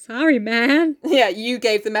like, sorry, man. Yeah, you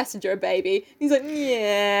gave the messenger a baby. He's like,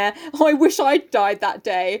 yeah. Oh, I wish I'd died that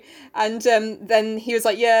day. And then he was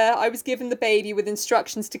like, yeah, I was given the baby with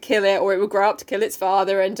instructions to kill it or it would grow up to kill its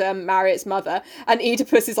father and marry its mother. And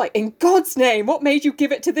Oedipus is like, in God's name, what made you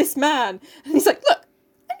give it to this man? And he's like, look,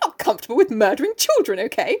 I'm not comfortable with murdering children,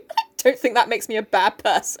 okay? I don't think that makes me a bad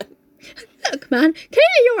person. Look, man,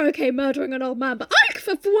 clearly you're okay murdering an old man, but I,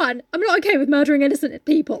 for one, I'm not okay with murdering innocent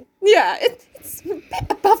people. Yeah, it's a bit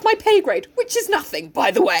above my pay grade, which is nothing, by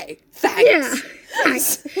the way. Thanks. Yeah,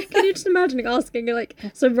 thanks. Can you just imagine asking, like,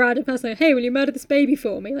 some random person, hey, will you murder this baby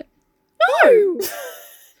for me? Like, no!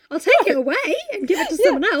 I'll take it away and give it to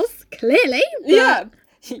someone else, clearly. But... yeah,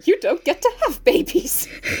 you don't get to have babies.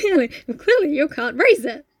 Clearly you can't raise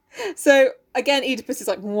it. So, again, Oedipus is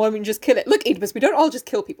like, why wouldn't you just kill it? Look, Oedipus, we don't all just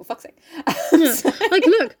kill people, fuck's sake. Like,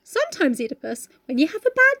 look, sometimes, Oedipus, when you have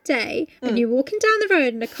a bad day and you're walking down the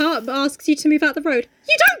road and a car asks you to move out the road,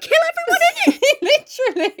 you don't kill everyone in it!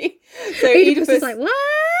 Literally. So Oedipus is like, what?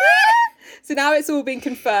 So now it's all been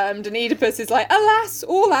confirmed, and Oedipus is like, alas,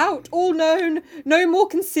 all out, all known, no more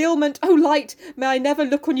concealment. Oh, light, may I never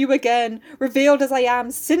look on you again, revealed as I am,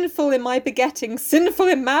 sinful in my begetting, sinful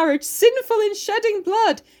in marriage, sinful in shedding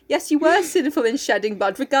blood. Yes, you were sinful in shedding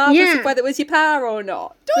blood, regardless of whether it was your power or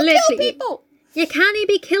not. Don't kill people. You can't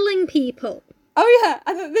be killing people. Oh, yeah,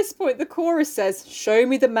 and at this point, the chorus says, show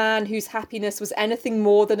me the man whose happiness was anything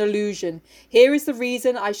more than illusion. Here is the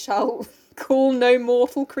reason I shall... call no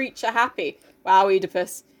mortal creature happy. Wow,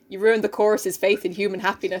 Oedipus, you ruined the chorus's faith in human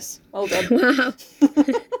happiness. Well done. Wow.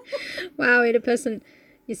 Wow, Oedipus, and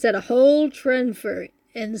you set a whole trend for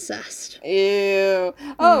incest. Ew.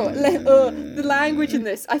 Oh, the language in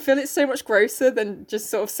this, I feel it's so much grosser than just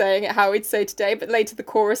sort of saying it how we'd say today, but later the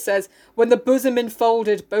chorus says, when the bosom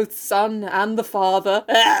enfolded both son and the father.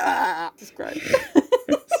 It's gross.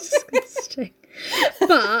 Disgusting.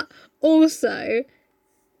 But also...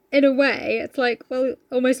 in a way, it's like, well,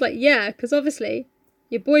 almost like, yeah, because obviously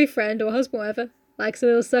your boyfriend or husband or whatever likes a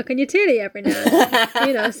little suck on your titty every now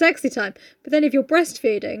and then, sexy time. But then if you're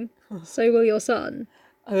breastfeeding, so will your son.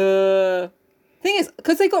 Thing is,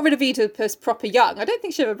 because they got rid of Oedipus proper young, I don't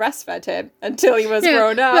think she ever breastfed him until he was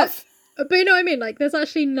grown up. But you know what I mean? Like, there's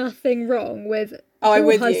actually nothing wrong with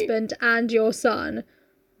your husband and your son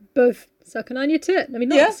both sucking on your tit. I mean,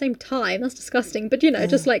 not at the same time. That's disgusting. But,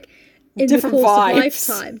 just like... in different the course vibes. Of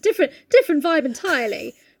lifetime. Different vibe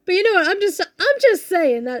entirely. But you know what, I'm just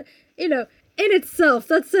saying that, in itself,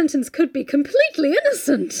 that sentence could be completely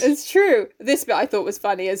innocent. It's true. This bit I thought was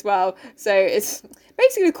funny as well. So it's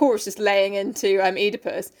basically the chorus just laying into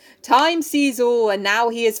Oedipus. Time sees all, and now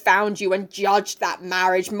he has found you and judged that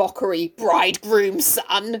marriage mockery, bridegroom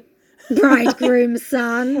son. Bridegroom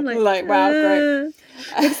son. Like wow, great.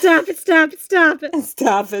 Stop it. Stop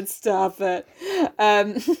it.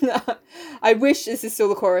 I wish, this is still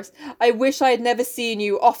the chorus, I wish I had never seen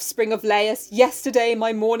you, offspring of Laius, yesterday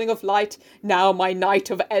my morning of light, now my night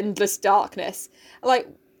of endless darkness. Like,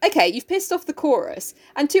 okay, you've pissed off the chorus,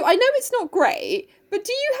 and two, I know it's not great, but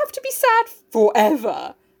do you have to be sad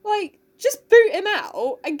forever? Like, just boot him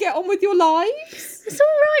out and get on with your lives. It's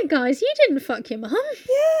alright, guys, you didn't fuck your mum.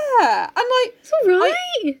 Yeah, and like... It's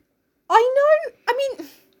alright. I know, I mean,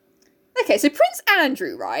 Okay, so Prince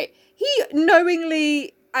Andrew, right? He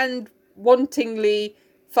knowingly and wantingly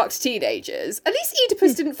fucked teenagers. At least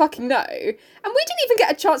Oedipus didn't fucking know. And we didn't even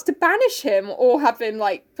get a chance to banish him or have him,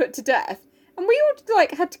 like, put to death. And we all,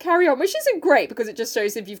 like, had to carry on, which isn't great because it just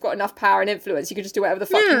shows if you've got enough power and influence, you can just do whatever the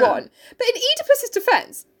fuck you want. But in Oedipus's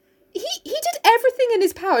defense, he did everything in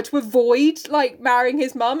his power to avoid, like, marrying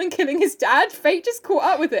his mum and killing his dad. Fate just caught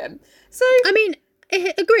up with him. So... I mean,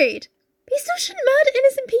 agreed. But he still shouldn't murder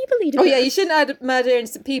innocent people, Oedipus. Oh, yeah, you shouldn't murder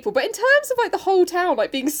innocent people. But in terms of, like, the whole town,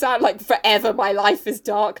 like, being sad, like, forever my life is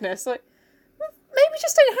darkness, like, maybe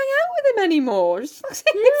just don't hang out with him anymore. Just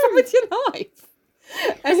fucking live on with your life.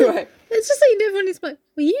 Anyway. It's just like everyone is like,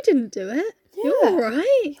 well, you didn't do it. Yeah. You're all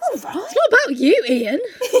right. You're all right. It's not about you, Ian.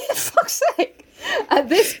 For fuck's sake. At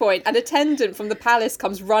this point, an attendant from the palace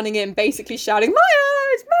comes running in, basically shouting, "My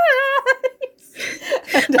eyes! My eyes!"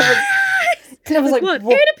 And, my eyes! And I was like, what?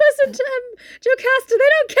 Oedipus and Jocasta, they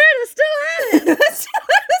don't care, they're still at it. they're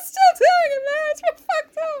still doing it, man. It's been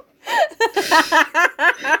fucked up.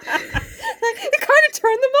 They kind of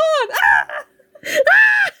turned them on.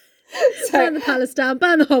 So, burn the palace down,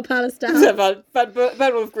 burn the whole palace down. Burn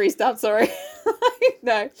all of Greece down, sorry.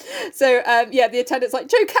 No. So, the attendant's like,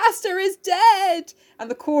 Jocasta is dead. And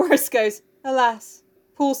the chorus goes, alas,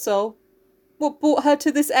 poor soul. What brought her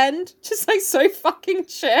to this end? Just like so fucking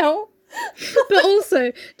chill. But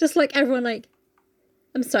also, just like everyone, like,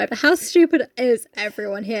 I'm sorry, but how stupid is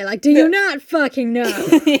everyone here? Like, do you not fucking know?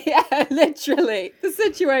 Yeah, literally. The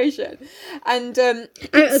situation. And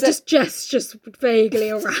just vaguely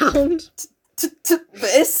around.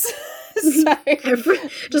 This. So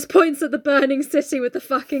just points at the burning city with the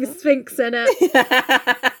fucking Sphinx in it.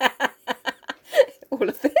 All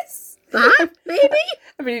of this? That? Maybe?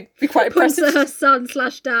 I mean, it'd be quite impressive. Points at her son /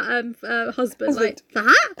 husband. Like,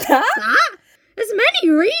 that? There's many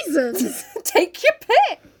reasons. Take your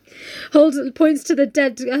pick. Points to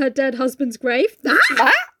her dead husband's grave.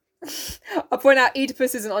 That? I'll point out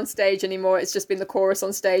Oedipus isn't on stage anymore. It's just been the chorus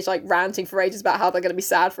on stage, like ranting for ages about how they're going to be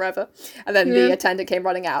sad forever. And then the attendant came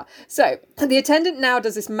running out. So the attendant now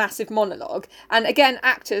does this massive monologue. And again,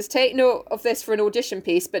 actors, take note of this for an audition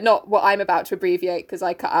piece, but not what I'm about to abbreviate because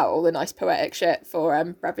I cut out all the nice poetic shit for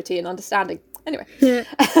brevity and understanding. Anyway,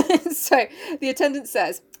 so the attendant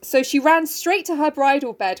says, so she ran straight to her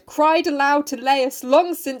bridal bed, cried aloud to Laius,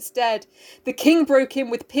 long since dead. The king broke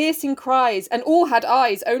in with piercing cries, and all had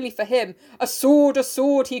eyes only for him. A sword,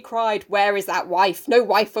 he cried. Where is that wife? No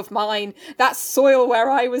wife of mine. That soil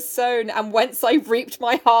where I was sown, and whence I reaped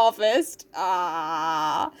my harvest.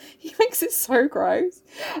 Ah, he makes it so gross.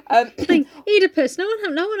 Oedipus, no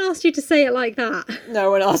one asked you to say it like that.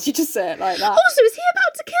 No one asked you to say it like that. Also, is he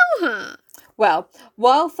about to kill her? Well,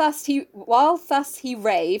 while thus he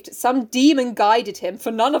raved, some demon guided him,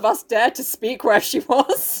 for none of us dared to speak where she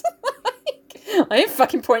was. I ain't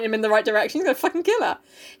fucking pointing him in the right direction. He's gonna fucking kill her.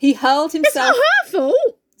 He hurled himself... It's not her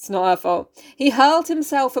fault! It's not her fault. He hurled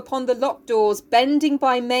himself upon the locked doors, bending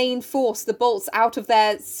by main force the bolts out of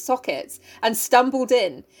their sockets, and stumbled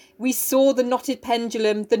in. We saw the knotted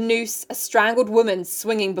pendulum, the noose, a strangled woman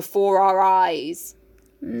swinging before our eyes.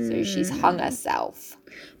 So she's hung herself.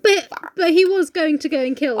 But he was going to go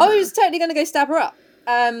and kill her. Oh, he was totally going to go stab her up.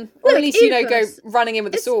 Or at least, Oedipus, go running in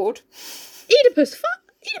with the sword. Oedipus,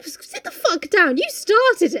 sit the fuck down. You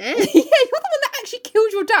started it. Yeah, you're the one that actually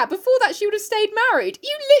killed your dad. Before that, she would have stayed married.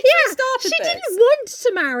 You literally started this. She didn't want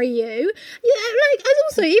to marry you. Yeah, and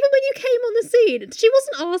also, even when you came on the scene, she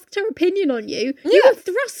wasn't asked her opinion on you. You were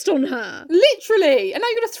thrust on her. Literally. And now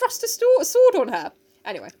you're going to thrust a sword on her.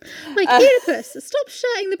 Anyway. Oedipus, stop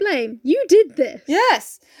shirting the blame. You did this.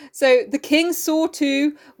 Yes. So the king saw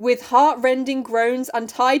to, with heart-rending groans,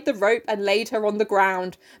 untied the rope and laid her on the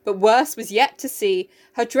ground. But worse was yet to see.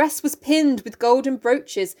 Her dress was pinned with golden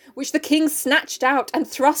brooches, which the king snatched out and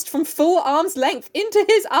thrust from full arm's length into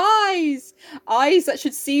his eyes. Eyes that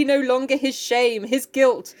should see no longer his shame, his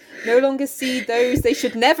guilt, no longer see those they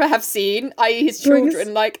should never have seen, i.e. his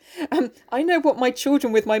children. I know what my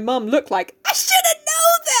children with my mum look like. I shouldn't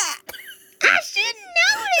know that! I should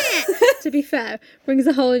know it! To be fair, brings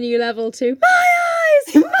a whole new level to my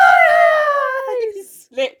eyes! My eyes!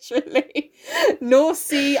 Literally. Nor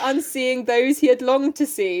see unseeing those he had longed to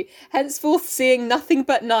see, henceforth seeing nothing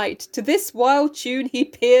but night. To this wild tune he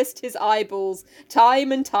pierced his eyeballs,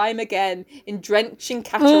 time and time again, in drenching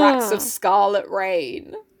cataracts of scarlet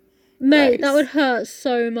rain. Mate, that would hurt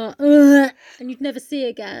so much. Ugh. And you'd never see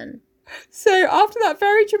again. So after that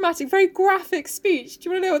very dramatic, very graphic speech, do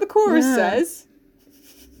you want to know what the chorus says?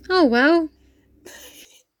 Oh, well.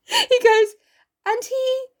 He goes, and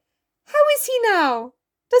he... How is he now?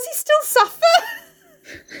 Does he still suffer?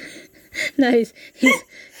 No,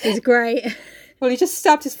 he's great. Well, he just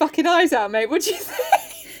stabbed his fucking eyes out, mate. What do you think?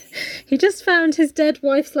 He just found his dead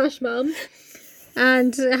wife/mum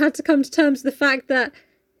and had to come to terms with the fact that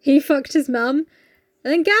he fucked his mum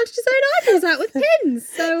and then gouged his own eyeballs out with pins.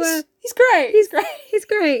 So he's great. He's great. He's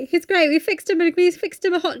great. He's great. We fixed him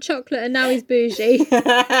a hot chocolate and now he's bougie.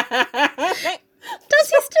 Does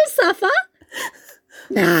he still suffer?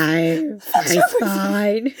 No, he's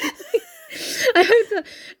fine. I hope that,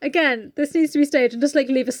 again, this needs to be staged and just like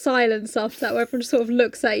leave a silence after that where everyone just sort of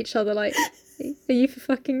looks at each other like, are you for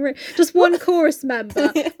fucking real? Just one chorus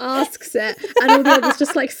member asks it and all the others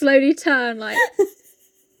just like slowly turn like,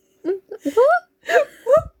 what?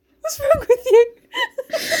 What's wrong with you?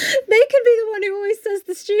 They can be the one who always says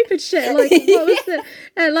the stupid shit. Like, what was the...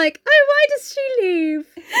 like, oh, why does she leave?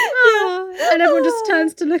 Oh. And everyone just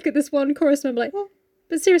turns to look at this one chorus member like,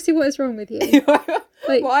 but seriously, what is wrong with you?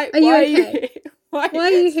 Like, why are you okay? Are you, why are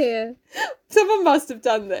you here? Someone must have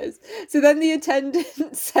done this. So then the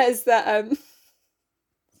attendant says that, sorry.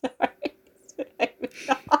 Does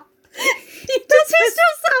he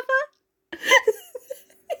still suffer?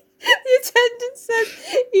 The attendant says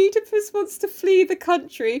Oedipus wants to flee the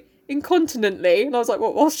country incontinently. And I was like,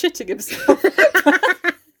 what, while shitting himself?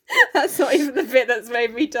 That's not even the bit that's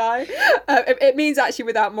made me die. It means actually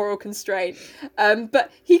without moral constraint.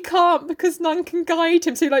 But he can't because none can guide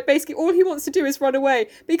him. So like basically all he wants to do is run away.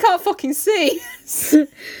 But he can't fucking see.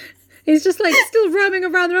 He's just like still roaming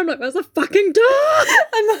around the room like, where's the fucking door?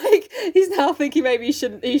 And like he's now thinking maybe he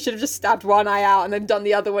should have just stabbed one eye out and then done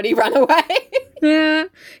the other when he ran away. Yeah.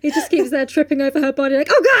 He just keeps there tripping over her body like,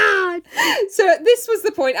 oh God! So this was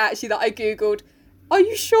the point actually that I Googled, are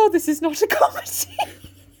you sure this is not a comedy?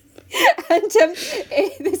 And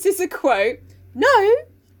this is a quote. No,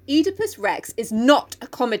 Oedipus Rex is not a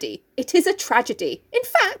comedy. It is a tragedy. In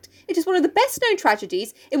fact, it is one of the best known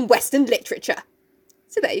tragedies in Western literature.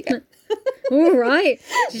 So there you go. All right.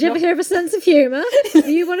 Did you ever hear of a sense of humour? Are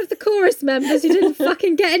you one of the chorus members who didn't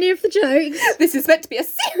fucking get any of the jokes? This is meant to be a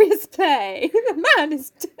serious play. The man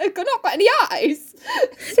has not got any eyes.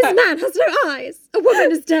 This man has no eyes. A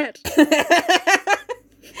woman is dead.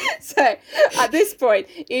 So, at this point,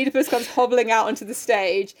 Oedipus comes hobbling out onto the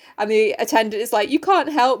stage and the attendant is like, you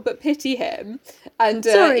can't help but pity him. And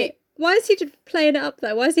sorry, why is he playing it up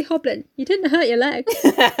though? Why is he hobbling? You didn't hurt your leg.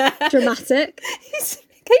 Dramatic.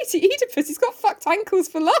 Katie Oedipus, he's got fucked ankles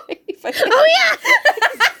for life. Oh yeah!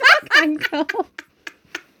 Fuck ankle.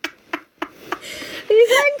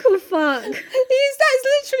 He's ankle fuck. That is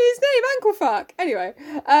literally his name, ankle fuck. Anyway.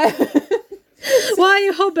 Why are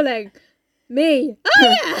you hobbling? Me. Oh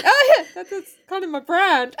yeah. Oh yeah. That's kind of my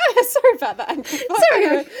brand. Oh yeah, sorry about that ankle fuck. Sorry.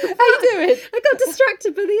 Anyway, how you doing? I got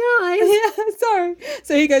distracted by the eyes. Yeah, sorry.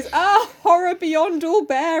 So he goes, horror beyond all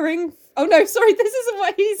bearing. Oh no, sorry, this isn't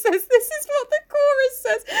what he says. This is what the chorus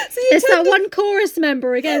says. So it's that one chorus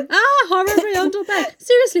member again. Horror beyond all bearing.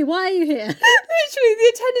 Seriously, why are you here? Literally,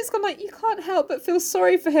 the attendant's gone like, you can't help but feel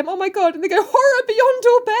sorry for him. Oh my God. And they go, horror beyond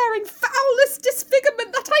all bearing, foulest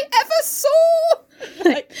disfigurement that I ever saw.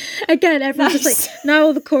 Like, again, everyone's just like, now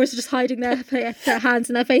all the chorus are just hiding their hands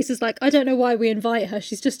in their faces like, I don't know why we invite her.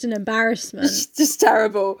 She's just an embarrassment. She's just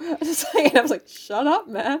terrible. And I was like, shut up,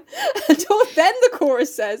 man. Until then the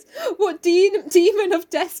chorus says, what demon of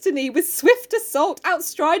destiny with swift assault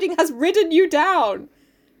outstriding has ridden you down?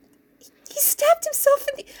 He stabbed himself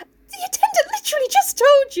in the attendant literally just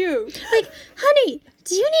told you. Like, honey,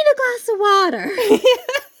 do you need a glass of water?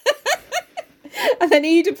 And then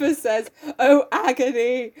Oedipus says, oh,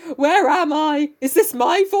 agony, where am I? Is this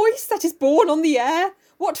my voice that is born on the air?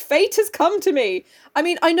 What fate has come to me? I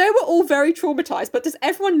mean, I know we're all very traumatised, but does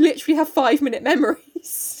everyone literally have 5-minute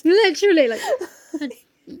memories? Literally, like,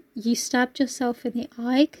 you stabbed yourself in the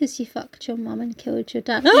eye because you fucked your mum and killed your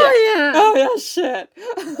dad. Oh, yeah. Oh, yeah, shit.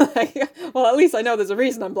 Well, at least I know there's a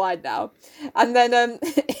reason I'm blind now. And then,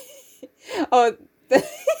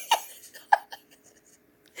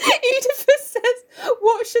 Oedipus says,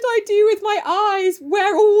 what should I do with my eyes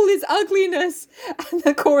where all is ugliness? And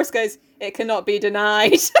the chorus goes, it cannot be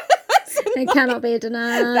denied. It cannot be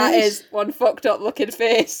denied. That is one fucked up looking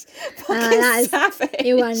face. Fucking savage.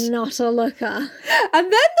 You are not a looker. And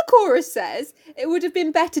then the chorus says, it would have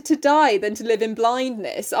been better to die than to live in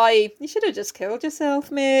blindness. You should have just killed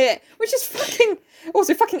yourself, mate. Which is fucking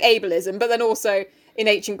ableism, but then also in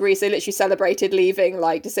ancient Greece, they literally celebrated leaving,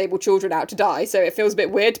 like, disabled children out to die. So it feels a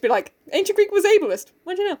bit weird to be like, ancient Greek was ableist.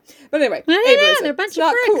 Why do you know? But anyway, ableism. They're a bunch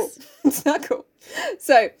of pricks. Cool. It's not cool.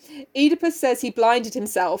 So Oedipus says he blinded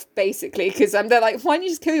himself, basically, because they're like, why don't you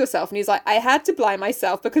just kill yourself? And he's like, I had to blind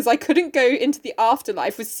myself because I couldn't go into the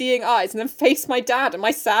afterlife with seeing eyes and then face my dad and my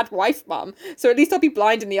sad wife mum. So at least I'll be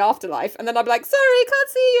blind in the afterlife. And then I'll be like, sorry, can't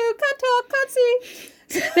see you, can't talk, can't see.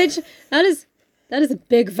 Bitch, that is a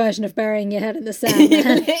big version of burying your head in the sand,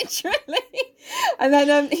 man. Literally. And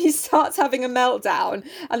then he starts having a meltdown,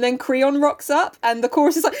 and then Creon rocks up, and the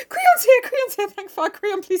chorus is like, Creon's here, thank fuck,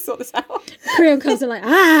 Creon, please sort this out. Creon comes in like,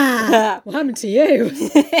 what happened to you?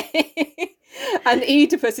 And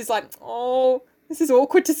Oedipus is like, oh, this is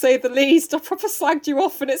awkward to say the least. I proper slagged you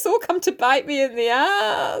off, and it's all come to bite me in the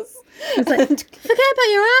ass. It's like, forget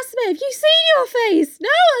about your ass, mate. Have you seen your face? No,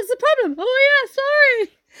 that's the problem. Oh, yeah,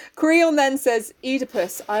 sorry. Creon then says,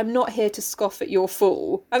 Oedipus, I'm not here to scoff at your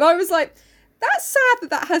fool. And I was like, that's sad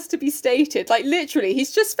that has to be stated. Like, literally,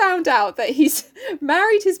 he's just found out that he's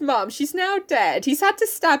married his mum. She's now dead. He's had to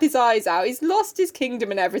stab his eyes out. He's lost his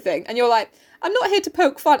kingdom and everything. And you're like, I'm not here to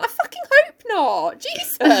poke fun. I fucking hope not.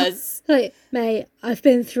 Jesus. Like, mate, I've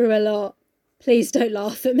been through a lot. Please don't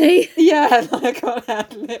laugh at me. Yeah, I can't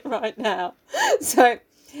handle it right now. So,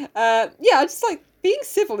 I just like, being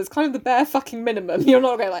civil is kind of the bare fucking minimum. You're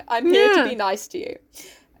not going like, I'm here to be nice to you.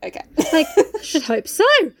 Okay. Like, I should hope so.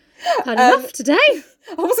 Had enough today.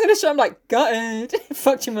 I was going to show him like, gutted.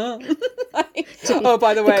 Fucked your mum. Like, oh,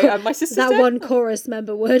 by the way, my sister's that dead. one chorus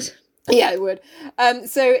member would. Yeah, it would.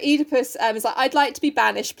 So Oedipus is like, I'd like to be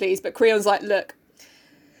banished, please. But Creon's like, look,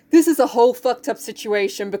 this is a whole fucked up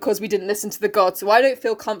situation because we didn't listen to the gods. So I don't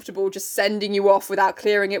feel comfortable just sending you off without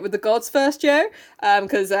clearing it with the gods first, Joe.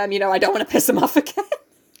 Because, I don't want to piss them off again.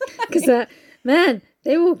 Because, man,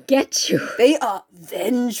 they will get you. They are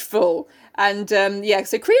vengeful. And,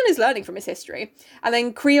 so Creon is learning from his history. And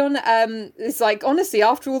then Creon is like, honestly,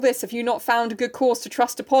 after all this, have you not found a good cause to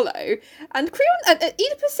trust Apollo? And Creon,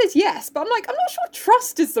 Oedipus says yes, but I'm like, I'm not sure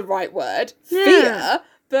trust is the right word. Yeah. Fear.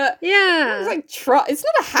 But yeah, it's like it's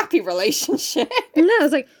not a happy relationship. No, I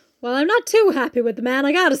was like, well, I'm not too happy with the man,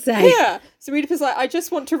 I gotta say. Yeah. So Oedipus is like, I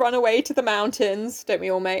just want to run away to the mountains. Don't we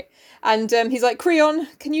all, mate? And he's like, Creon,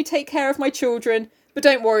 can you take care of my children? But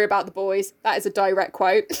don't worry about the boys. That is a direct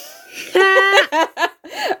quote.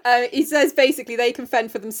 He says basically they can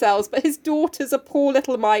fend for themselves, but his daughters are poor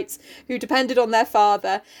little mites who depended on their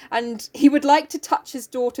father, and he would like to touch his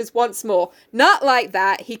daughters once more. Not like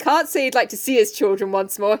that. He can't say he'd like to see his children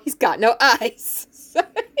once more. He's got no eyes.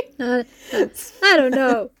 I don't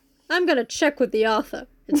know. I'm going to check with the author.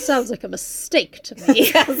 It sounds like a mistake to me.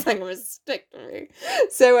 It sounds like a mistake to me.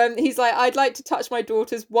 So he's like, I'd like to touch my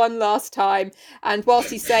daughters one last time. And whilst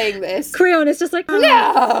he's saying this, Creon is just like,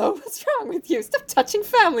 no, what's wrong with you? Stop touching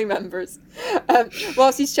family members.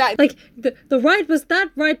 Whilst he's chatting, like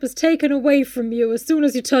that right was taken away from you as soon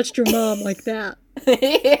as you touched your mom like that.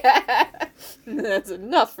 Yeah, that's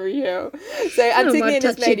enough for you. So Antigone and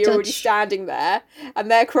his lady are already standing there,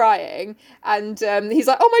 and they're crying. And he's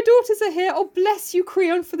like, "Oh, my daughters are here. Oh, bless you,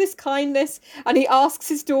 Creon, for this kindness." And he asks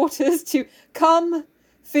his daughters to come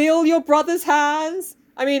feel your brother's hands.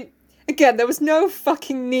 I mean, again, there was no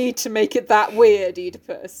fucking need to make it that weird,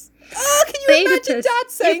 Oedipus. Oh, can you imagine Dad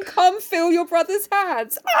saying, "Come feel your brother's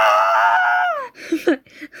hands"? Ah!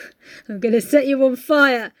 I'm gonna set you on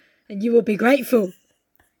fire. And you will be grateful.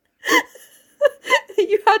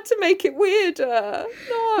 You had to make it weirder.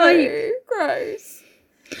 No, gross.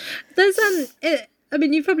 There's I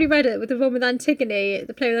mean, you've probably read it with the one with Antigone,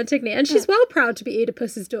 the play with Antigone, and she's well proud to be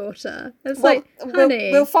Oedipus's daughter. It's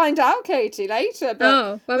honey. We'll find out, Katie, later.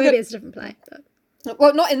 But maybe it's a different play. But.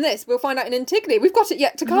 Well, not in this. We'll find out in Antigone. We've got it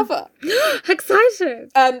yet to cover.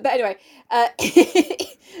 Excited. But anyway,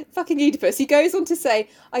 fucking Oedipus, he goes on to say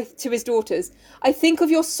to his daughters, I think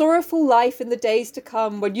of your sorrowful life in the days to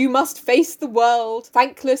come when you must face the world,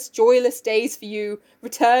 thankless, joyless days for you,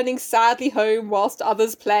 returning sadly home whilst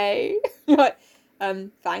others play. Like,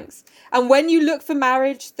 thanks. And when you look for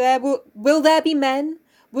marriage, will there be men?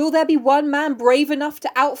 Will there be one man brave enough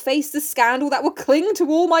to outface the scandal that will cling to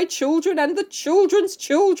all my children and the children's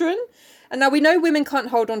children? And now we know women can't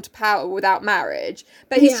hold on to power without marriage,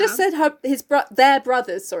 but he's just said their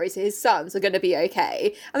brothers, so his sons, are going to be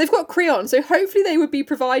okay. And they've got Creon, so hopefully they would be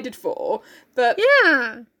provided for. But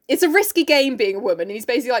it's a risky game being a woman. And he's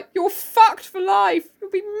basically like, you're fucked for life.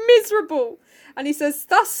 You'll be miserable. And he says,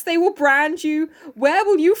 thus they will brand you. Where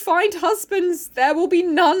will you find husbands? There will be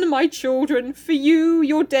none, my children. For you,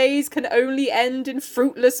 your days can only end in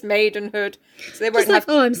fruitless maidenhood. So they won't have...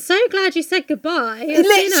 oh, I'm so glad you said goodbye.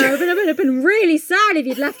 Literally. I would have been really sad if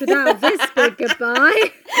you'd left without this big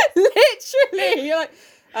goodbye. Literally. You're like,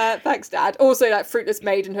 thanks, Dad. Also, like, fruitless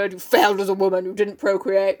maidenhood who failed as a woman who didn't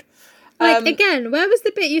procreate. Like, again, where was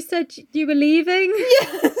the bit you said you were leaving?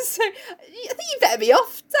 Yeah, so I think you better be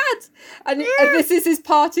off, Dad. And this is his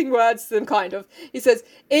parting words to them, kind of. He says,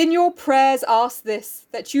 in your prayers ask this,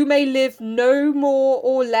 that you may live no more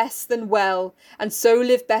or less than well, and so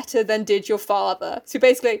live better than did your father. So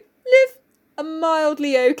basically, live a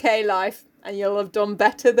mildly okay life, and you'll have done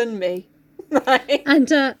better than me. Right? And,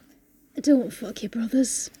 don't fuck your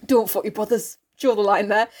brothers. Don't fuck your brothers. Draw the line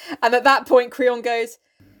there. And at that point, Creon goes,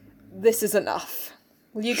 this is enough.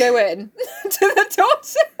 Will you go in to the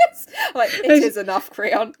daughters? Like, it is enough,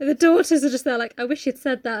 Creon. The daughters are just there like, I wish you'd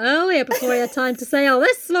said that earlier before you had time to say all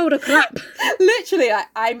this load of crap. Literally,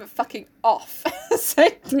 I'm fucking off. So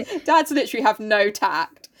dads literally have no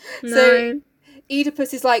tact. No. So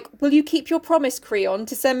Oedipus is like, will you keep your promise, Creon,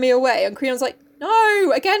 to send me away? And Creon's like,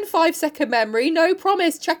 no, again, 5-second memory, no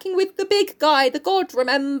promise, checking with the big guy, the god,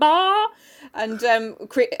 remember? And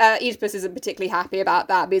Oedipus isn't particularly happy about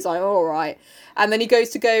that, but he's like, all right. And then he goes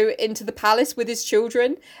to go into the palace with his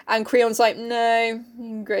children, and Creon's like, no, you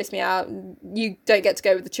can grace me out, you don't get to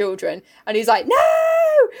go with the children. And he's like, no,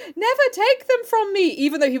 never take them from me,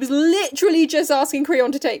 even though he was literally just asking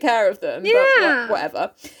Creon to take care of them. Yeah. But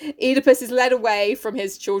whatever. Oedipus is led away from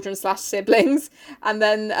his children/siblings, and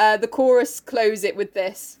then the chorus close it with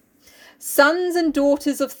this. Sons and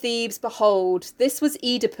daughters of Thebes, behold, this was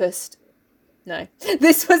Oedipus,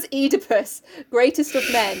 greatest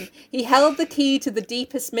of men. He held the key to the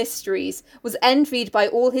deepest mysteries, was envied by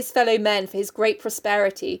all his fellow men for his great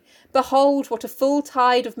prosperity. Behold, what a full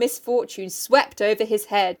tide of misfortune swept over his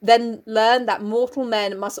head. Then learn that mortal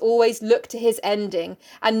men must always look to his ending,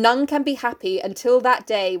 and none can be happy until that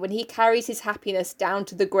day when he carries his happiness down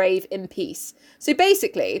to the grave in peace. So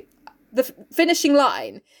basically, the finishing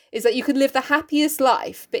line is that you could live the happiest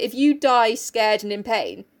life, but if you die scared and in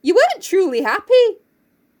pain, you weren't truly happy.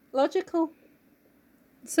 Logical.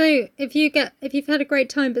 So if you've had a great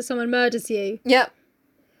time but someone murders you, yep,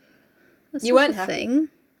 you weren't happy. Thing.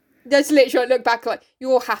 That's literally, I look back like,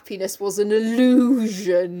 your happiness was an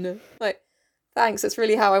illusion. Like, thanks, that's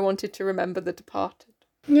really how I wanted to remember The Departed.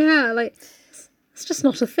 Yeah, like, it's just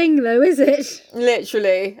not a thing though, is it?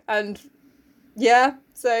 Literally. And yeah,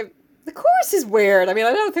 so the chorus is weird. I mean,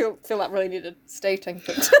 I don't feel that really needed stating.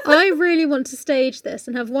 But I really want to stage this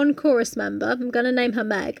and have one chorus member. I'm going to name her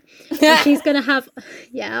Meg. And she's going to have,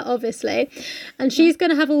 yeah, obviously. And she's going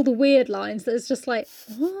to have all the weird lines that is just like,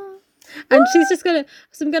 what? And she's just going to,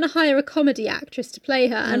 so I'm going to hire a comedy actress to play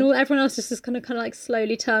her, and everyone else is just going to kind of like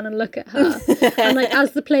slowly turn and look at her. And like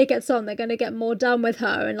as the play gets on, they're going to get more done with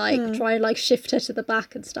her and like try and like shift her to the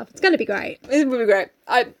back and stuff. It's going to be great. It will be great.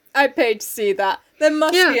 I paid to see that. There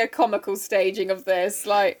must be a comical staging of this.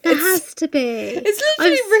 Like, there has to be. It's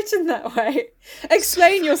literally written that way.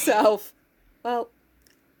 Explain yourself. Well,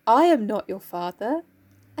 I am not your father,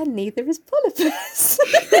 and neither is Polypus.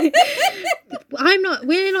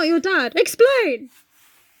 We're not your dad. Explain.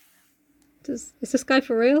 Is this guy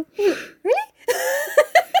for real? Really?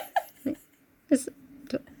 Is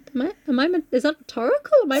that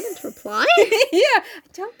rhetorical? Am I meant to reply? Yeah, I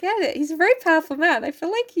don't get it. He's a very powerful man. I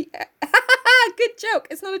feel like he... Good joke.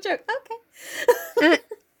 It's not a joke. Okay.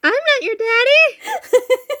 I'm not your daddy.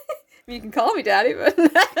 You can call me daddy, but...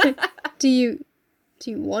 Do you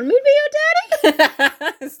want me to be your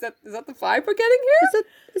daddy? Is that the vibe we're getting here?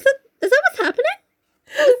 Is that what's happening?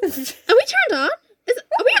 Are we turned on?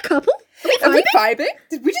 Are we a couple? Are we vibing?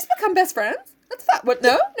 Did we just become best friends? What's that? What?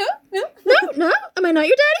 No. No. Am I not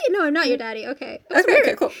your daddy? No, I'm not your daddy. Okay.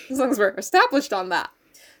 Okay, cool. As long as we're established on that.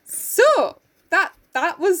 So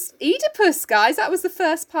that was Oedipus, guys. That was the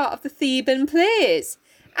first part of the Theban plays,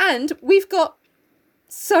 and we've got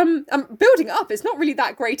some building up. It's not really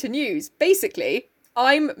that great a news. Basically,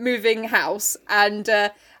 I'm moving house, and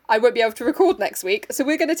I won't be able to record next week, so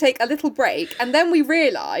we're going to take a little break. And then we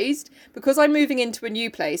realised, because I'm moving into a new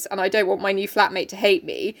place and I don't want my new flatmate to hate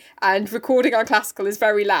me, and recording on classical is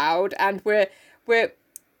very loud, and we're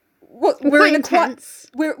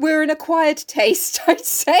an acquired taste, I'd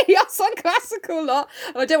say, us on classical a lot,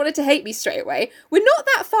 and I don't want it to hate me straight away. We're not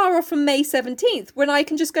that far off from May 17th, when I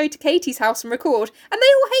can just go to Katie's house and record, and they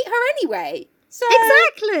all hate her anyway.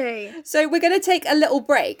 Exactly. So we're going to take a little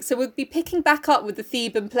break. So we'll be picking back up with the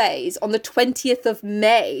Theban Plays on the 20th of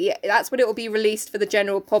May. That's when it will be released for the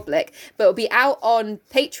general public. But it'll be out on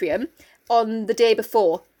Patreon on the day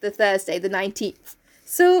before, the Thursday, the 19th.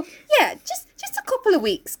 So, yeah, just a couple of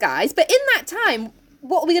weeks, guys. But in that time,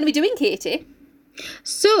 what are we going to be doing, Katie?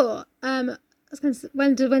 So, when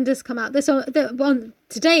does this come out?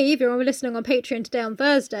 Today, if you're listening on Patreon today on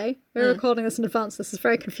Thursday, we're recording this in advance. This is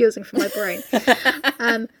very confusing for my brain.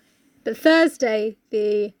 But Thursday,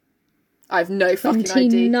 I have no fucking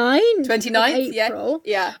idea. 29th April,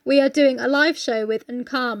 yeah. We are doing a live show with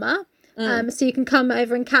Nkama. So you can come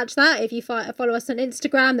over and catch that. If you follow us on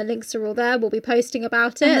Instagram, the links are all there. We'll be posting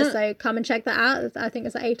about it. So come and check that out. I think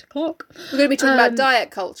it's at 8 o'clock. We're going to be talking about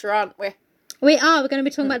diet culture, aren't we? We are. We're going to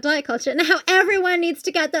be talking about diet culture and how everyone needs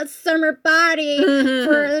to get that summer body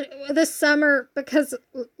for the summer because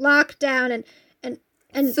lockdown and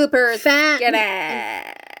super fat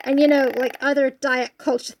and you know, like other diet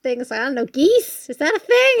culture things. Like, I don't know, geese. Is that a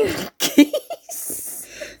thing? Geese?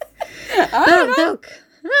 I don't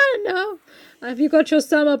know. Have you got your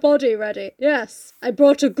summer body ready? Yes. I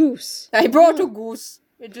brought a goose. I brought a goose.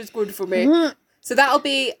 It is good for me. So that'll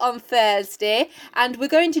be on Thursday, and we're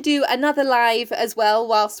going to do another live as well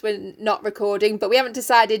whilst we're not recording, but we haven't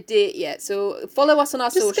decided date yet. So follow us on our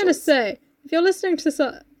socials. Just gonna say, if you're listening to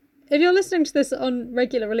this on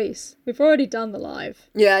regular release, we've already done the live.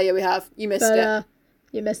 Yeah, we have. You missed it.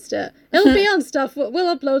 You missed it. It'll be on stuff.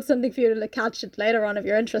 We'll upload something for you to catch it later on if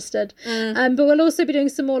you're interested. But we'll also be doing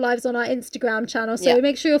some more lives on our Instagram channel. So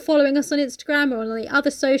make sure you're following us on Instagram or on the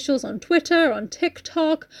other socials, on Twitter, on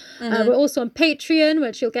TikTok. We're also on Patreon,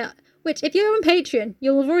 which if you're on Patreon,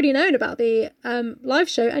 you'll have already known about the live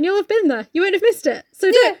show and you'll have been there. You won't have missed it.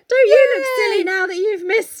 So don't you look silly now that you've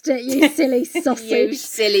missed it, you silly sausage. You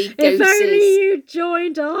silly gooses. If only you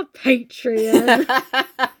joined our Patreon.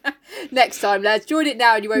 Next time, lads. Join it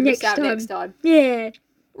now and you won't miss out next time. Yeah.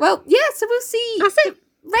 Well, yeah, so we'll see the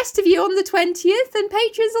rest of you on the 20th and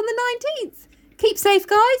patrons on the 19th. Keep safe,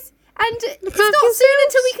 guys. And it's not soon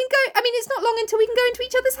until we can go... I mean, it's not long until we can go into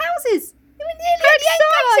each other's houses.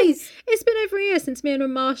 Guys. It's been over a year since me and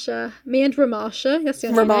Ramasha, yes,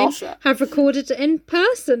 your name, have recorded in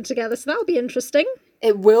person together, so that'll be interesting.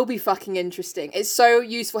 It will be fucking interesting. It's so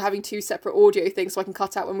useful having two separate audio things so I can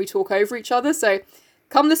cut out when we talk over each other, so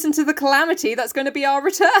come listen to the calamity. That's going to be our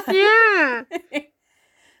return. Yeah.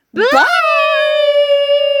 Bye!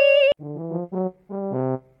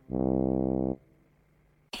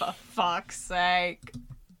 For fuck's sake.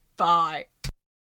 Bye.